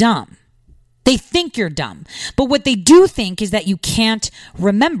not dumb. They think you're dumb. But what they do think is that you can't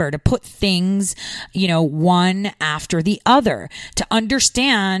remember to put things, one after the other, to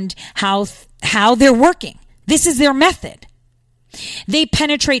understand how they're working. This is their method. They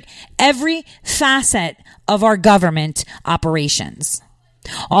penetrate every facet of our government operations.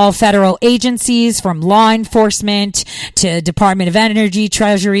 All federal agencies, from law enforcement to Department of Energy,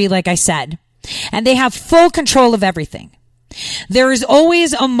 Treasury, like I said. And they have full control of everything. There is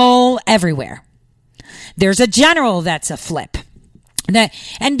always a mole everywhere. There's a general that's a flip.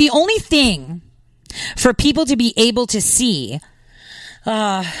 And the only thing for people to be able to see,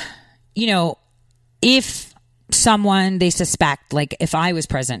 if someone they suspect, like if I was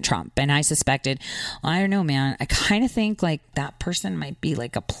President Trump and I suspected, I don't know, man, I kind of think like that person might be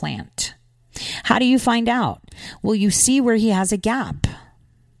like a plant. How do you find out? Well, you see where he has a gap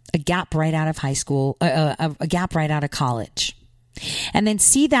right out of high school, a gap right out of college. And then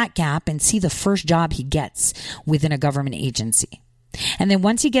see that gap and see the first job he gets within a government agency. And then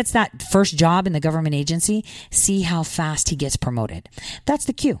once he gets that first job in the government agency, see how fast he gets promoted. That's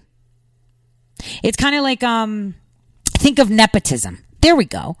the cue. It's kind of like, think of nepotism. There we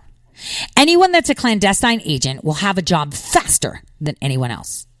go. Anyone that's a clandestine agent will have a job faster than anyone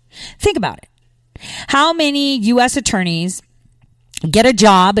else. Think about it. How many U.S. attorneys get a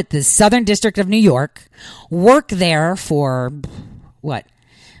job at the Southern District of New York, work there for, what?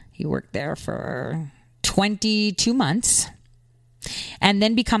 He worked there for 22 months. And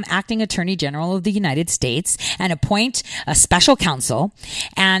then become acting Attorney General of the United States and appoint a special counsel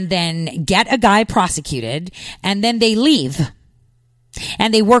and then get a guy prosecuted, and then they leave.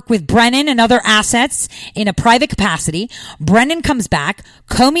 And they work with Brennan and other assets in a private capacity. Brennan comes back.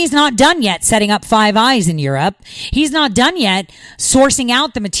 Comey's not done yet setting up Five Eyes in Europe. He's not done yet sourcing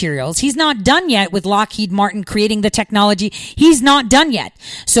out the materials. He's not done yet with Lockheed Martin creating the technology. He's not done yet.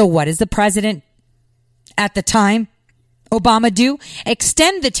 So what does the president at the time, Obama, do?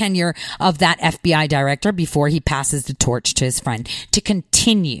 Extend the tenure of that FBI director before he passes the torch to his friend to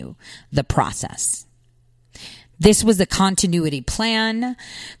continue the process. This was the continuity plan.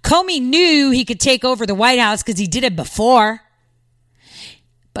 Comey knew he could take over the White House because he did it before.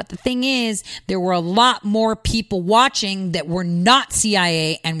 But the thing is, there were a lot more people watching that were not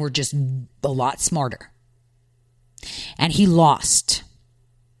CIA and were just a lot smarter. And he lost.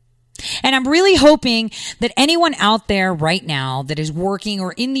 And I'm really hoping that anyone out there right now that is working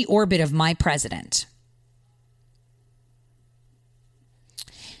or in the orbit of my president,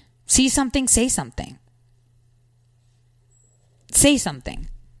 see something, say something. Say something.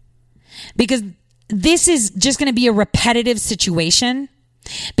 Because this is just going to be a repetitive situation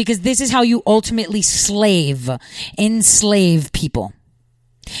Because this is how you ultimately enslave people.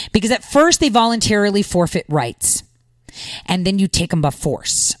 Because at first they voluntarily forfeit rights. And then you take them by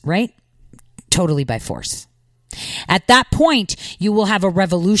force, right? Totally by force. At that point, you will have a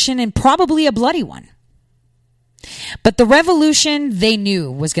revolution, and probably a bloody one. But the revolution they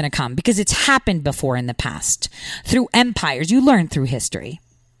knew was going to come because it's happened before in the past. Through empires. You learn through history.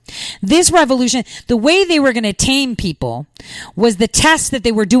 This revolution, the way they were going to tame people was the test that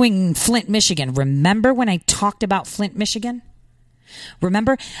they were doing in Flint, Michigan. Remember when I talked about Flint, Michigan?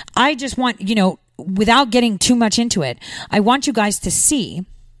 Remember? I just want, without getting too much into it, I want you guys to see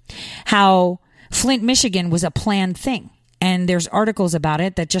how Flint, Michigan was a planned thing. And there's articles about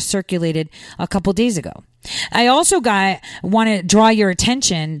it that just circulated a couple days ago. I also want to draw your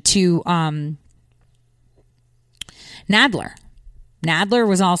attention to Nadler. Nadler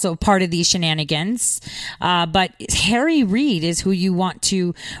was also part of these shenanigans, but Harry Reid is who you want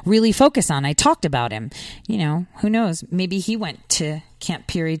to really focus on. I talked about him. Who knows? Maybe he went to Camp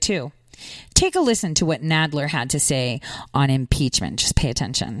Peary too. Take a listen to what Nadler had to say on impeachment. Just pay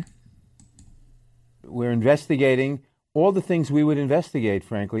attention. We're investigating all the things we would investigate,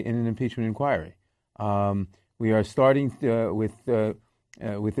 frankly, in an impeachment inquiry. We are starting with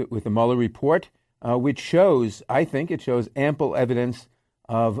the Mueller report. Which shows, I think it shows ample evidence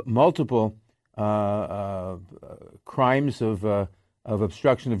of multiple crimes of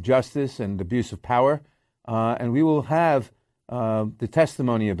obstruction of justice and abuse of power. And we will have the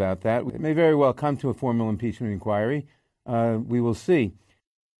testimony about that. It may very well come to a formal impeachment inquiry. We will see.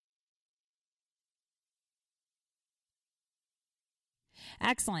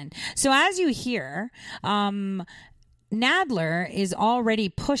 Excellent. So as you hear, Nadler is already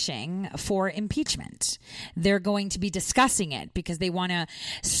pushing for impeachment. They're going to be discussing it because they want to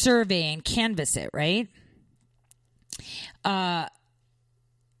survey and canvass it, right? And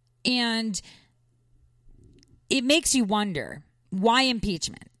it makes you wonder, why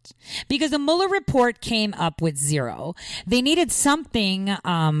impeachment? Because the Mueller report came up with zero. They needed something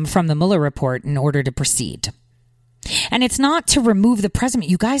from the Mueller report in order to proceed. And it's not to remove the president.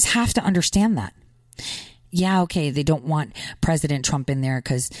 You guys have to understand that. Yeah, okay, they don't want President Trump in there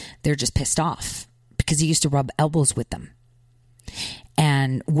because they're just pissed off because he used to rub elbows with them.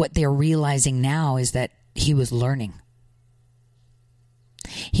 And what they're realizing now is that he was learning.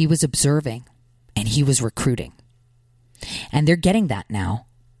 He was observing and he was recruiting. And they're getting that now.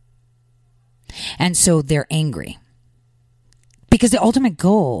 And so they're angry because the ultimate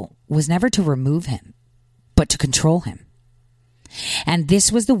goal was never to remove him, but to control him. And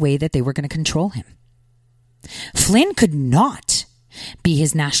this was the way that they were going to control him. Flynn could not be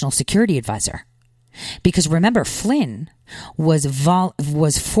his national security advisor because remember, Flynn was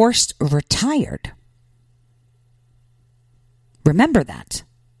forced retired. Remember that.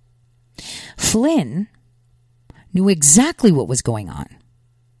 Flynn knew exactly what was going on,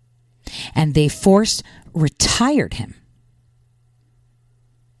 and they forced retired him.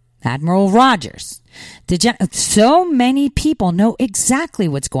 Admiral Rogers. So many people know exactly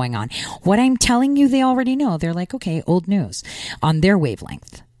what's going on. What I'm telling you, they already know. They're like, okay, old news on their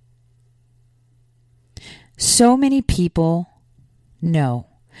wavelength. So many people know.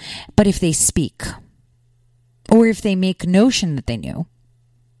 But if they speak, or if they make notion that they knew,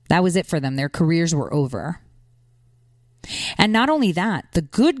 that was it for them. Their careers were over. And not only that, the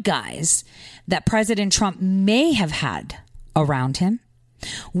good guys that President Trump may have had around him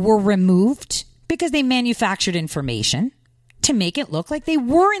were removed because they manufactured information to make it look like they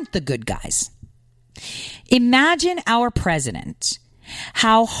weren't the good guys. Imagine our president,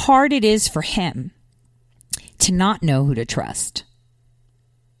 how hard it is for him to not know who to trust.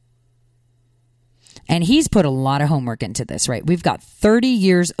 And he's put a lot of homework into this, right? We've got 30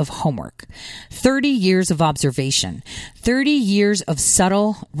 years of homework, 30 years of observation, 30 years of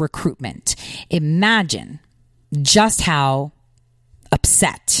subtle recruitment. Imagine just how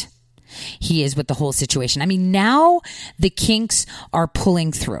upset he is with the whole situation. I mean, now the kinks are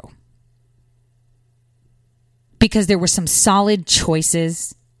pulling through because there were some solid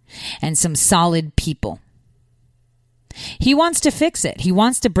choices and some solid people. He wants to fix it. He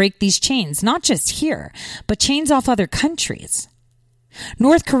wants to break these chains, not just here, but chains off other countries.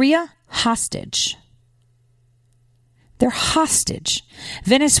 North Korea, hostage. They're hostage.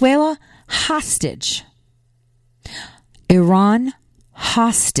 Venezuela, hostage. Iran,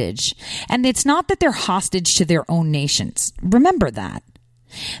 hostage. And it's not that they're hostage to their own nations. Remember that.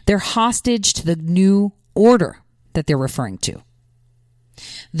 They're hostage to the new order that they're referring to.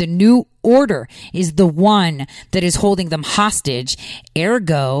 The new order is the one that is holding them hostage,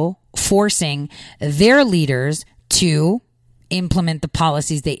 ergo forcing their leaders to implement the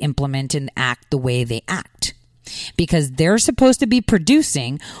policies they implement and act the way they act, because they're supposed to be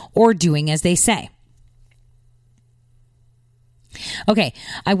producing or doing as they say. Okay,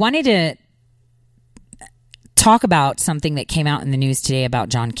 I wanted to talk about something that came out in the news today about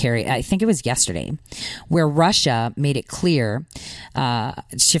John Kerry. I think it was yesterday, where Russia made it clear,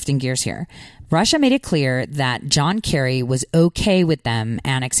 shifting gears here, Russia made it clear that John Kerry was okay with them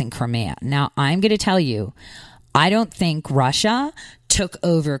annexing Crimea. Now, I'm going to tell you, I don't think Russia took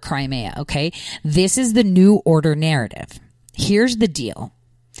over Crimea, okay? This is the new order narrative. Here's the deal.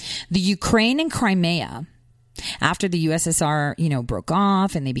 The Ukraine and Crimea, after the USSR, broke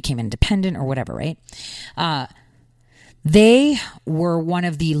off and they became independent or whatever, right? They were one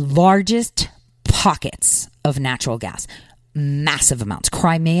of the largest pockets of natural gas. Massive amounts.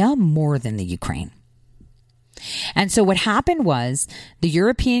 Crimea, more than the Ukraine. And so what happened was the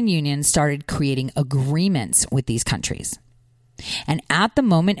European Union started creating agreements with these countries. And at the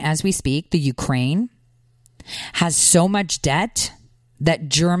moment, as we speak, the Ukraine has so much debt that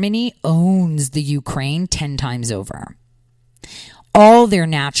Germany owns the Ukraine 10 times over. All their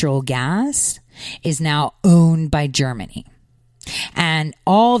natural gas is now owned by Germany. And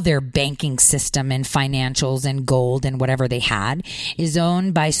all their banking system and financials and gold and whatever they had is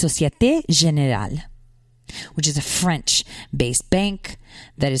owned by Société Générale, which is a French-based bank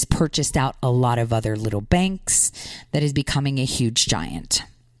that has purchased out a lot of other little banks that is becoming a huge giant.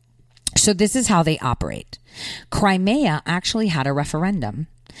 So this is how they operate. Crimea actually had a referendum,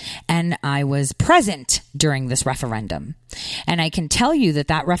 and I was present during this referendum. And I can tell you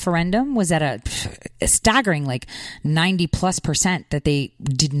that referendum was at a staggering 90+% that they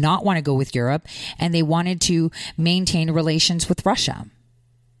did not want to go with Europe, and they wanted to maintain relations with Russia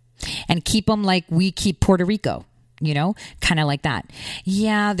and keep them like we keep Puerto Rico, kind of like that.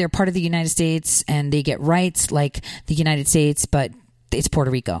 Yeah, they're part of the United States and they get rights like the United States, but it's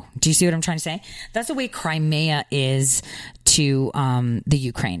Puerto Rico. Do you see what I'm trying to say? That's the way Crimea is to the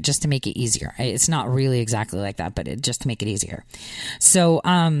Ukraine, just to make it easier. It's not really exactly like that, but just to make it easier. So,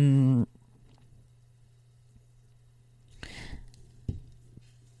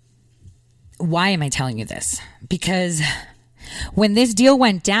 why am I telling you this? Because when this deal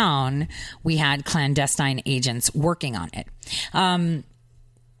went down, we had clandestine agents working on it,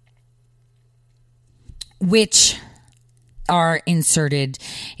 which are inserted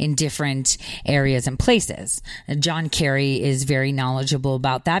in different areas and places. John Kerry is very knowledgeable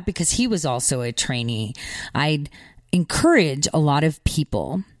about that because he was also a trainee. I'd encourage a lot of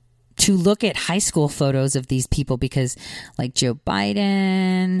people to look at high school photos of these people, because like Joe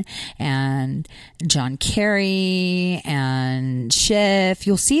Biden and John Kerry and Schiff,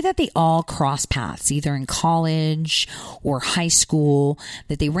 you'll see that they all cross paths either in college or high school,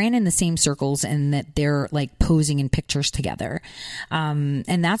 that they ran in the same circles and that they're like posing in pictures together.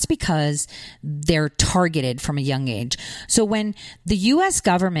 And that's because they're targeted from a young age. So when the U.S.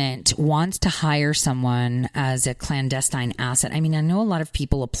 government wants to hire someone as a clandestine asset, I mean, I know a lot of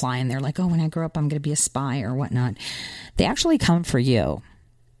people apply and they're like, oh, when I grow up, I'm going to be a spy or whatnot. They actually come for you.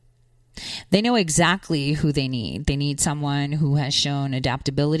 They know exactly who they need. They need someone who has shown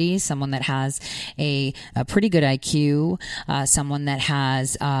adaptability, someone that has a pretty good IQ, someone that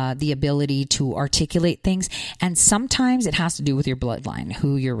has the ability to articulate things. And sometimes it has to do with your bloodline,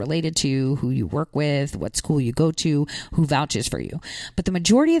 who you're related to, who you work with, what school you go to, who vouches for you. But the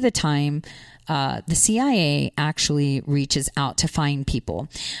majority of the time, the CIA actually reaches out to find people.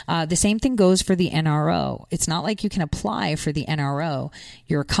 The same thing goes for the NRO. It's not like you can apply for the NRO.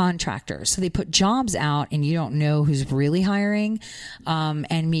 You're a contractor. So they put jobs out and you don't know who's really hiring.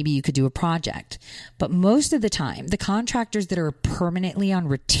 And maybe you could do a project. But most of the time, the contractors that are permanently on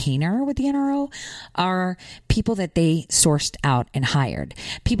retainer with the NRO are people that they sourced out and hired.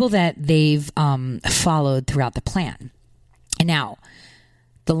 People that they've followed throughout the plan. And now,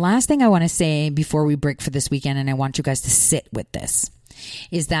 the last thing I want to say before we break for this weekend, and I want you guys to sit with this,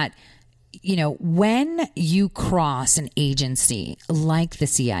 is that, you know, when you cross an agency like the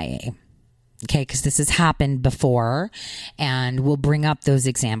CIA, okay, because this has happened before, and we'll bring up those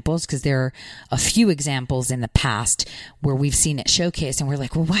examples because there are a few examples in the past where we've seen it showcased and we're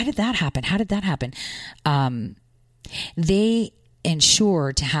like, well, why did that happen? How did that happen? They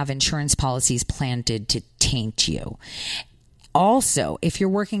ensure to have insurance policies planted to taint you. Also, if you're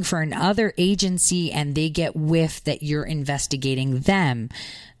working for another agency and they get whiff that you're investigating them,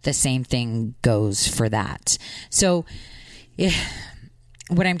 the same thing goes for that. So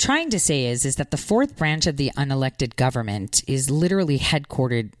what I'm trying to say is that the fourth branch of the unelected government is literally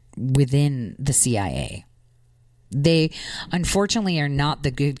headquartered within the CIA. They unfortunately are not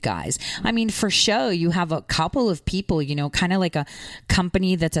the good guys. I mean, for show, you have a couple of people, kind of like a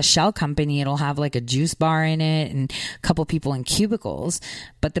company that's a shell company. It'll have like a juice bar in it and a couple people in cubicles.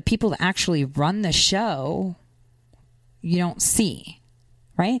 But the people that actually run the show, you don't see,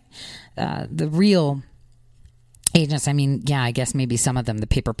 right? The real agents, I mean, yeah, I guess maybe some of them, the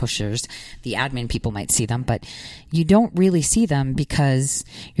paper pushers, the admin people might see them, but you don't really see them because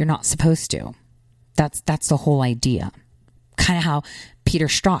you're not supposed to. That's the whole idea. Kind of how Peter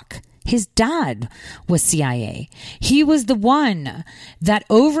Strzok, his dad was CIA. He was the one that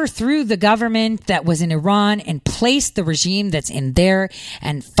overthrew the government that was in Iran and placed the regime that's in there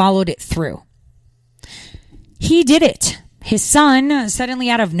and followed it through. He did it. His son suddenly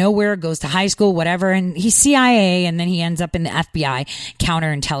out of nowhere goes to high school, whatever, and he's CIA, and then he ends up in the FBI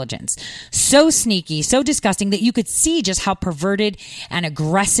counterintelligence. So sneaky, so disgusting that you could see just how perverted and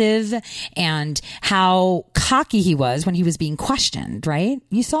aggressive and how cocky he was when he was being questioned, right?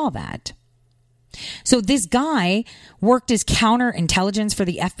 You saw that. So this guy worked as counterintelligence for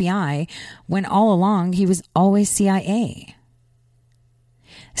the FBI when all along he was always CIA.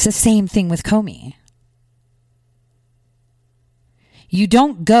 It's the same thing with Comey. You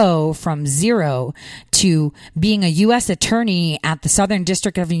don't go from zero to being a U.S. attorney at the Southern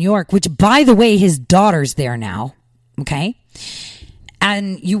District of New York, which, by the way, his daughter's there now, okay?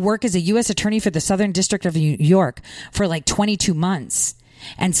 And you work as a U.S. attorney for the Southern District of New York for like 22 months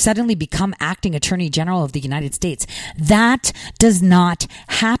and suddenly become acting attorney general of the United States. That does not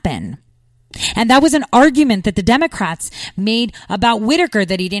happen. And that was an argument that the Democrats made about Whitaker,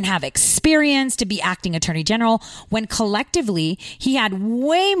 that he didn't have experience to be acting attorney general, when collectively he had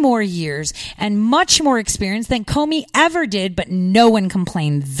way more years and much more experience than Comey ever did, but no one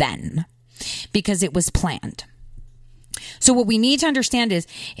complained then because it was planned. So what we need to understand is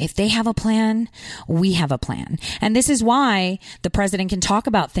if they have a plan, we have a plan. And this is why the president can talk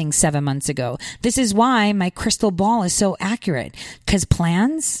about things 7 months ago. This is why my crystal ball is so accurate, because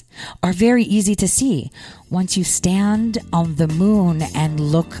plans are very easy to see once you stand on the moon and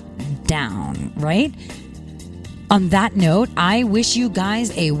look down, right? On that note, I wish you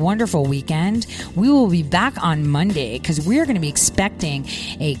guys a wonderful weekend. We will be back on Monday because we're going to be expecting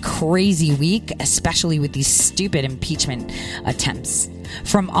a crazy week, especially with these stupid impeachment attempts.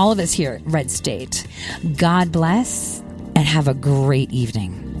 From all of us here at Red State, God bless and have a great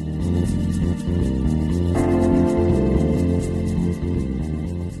evening.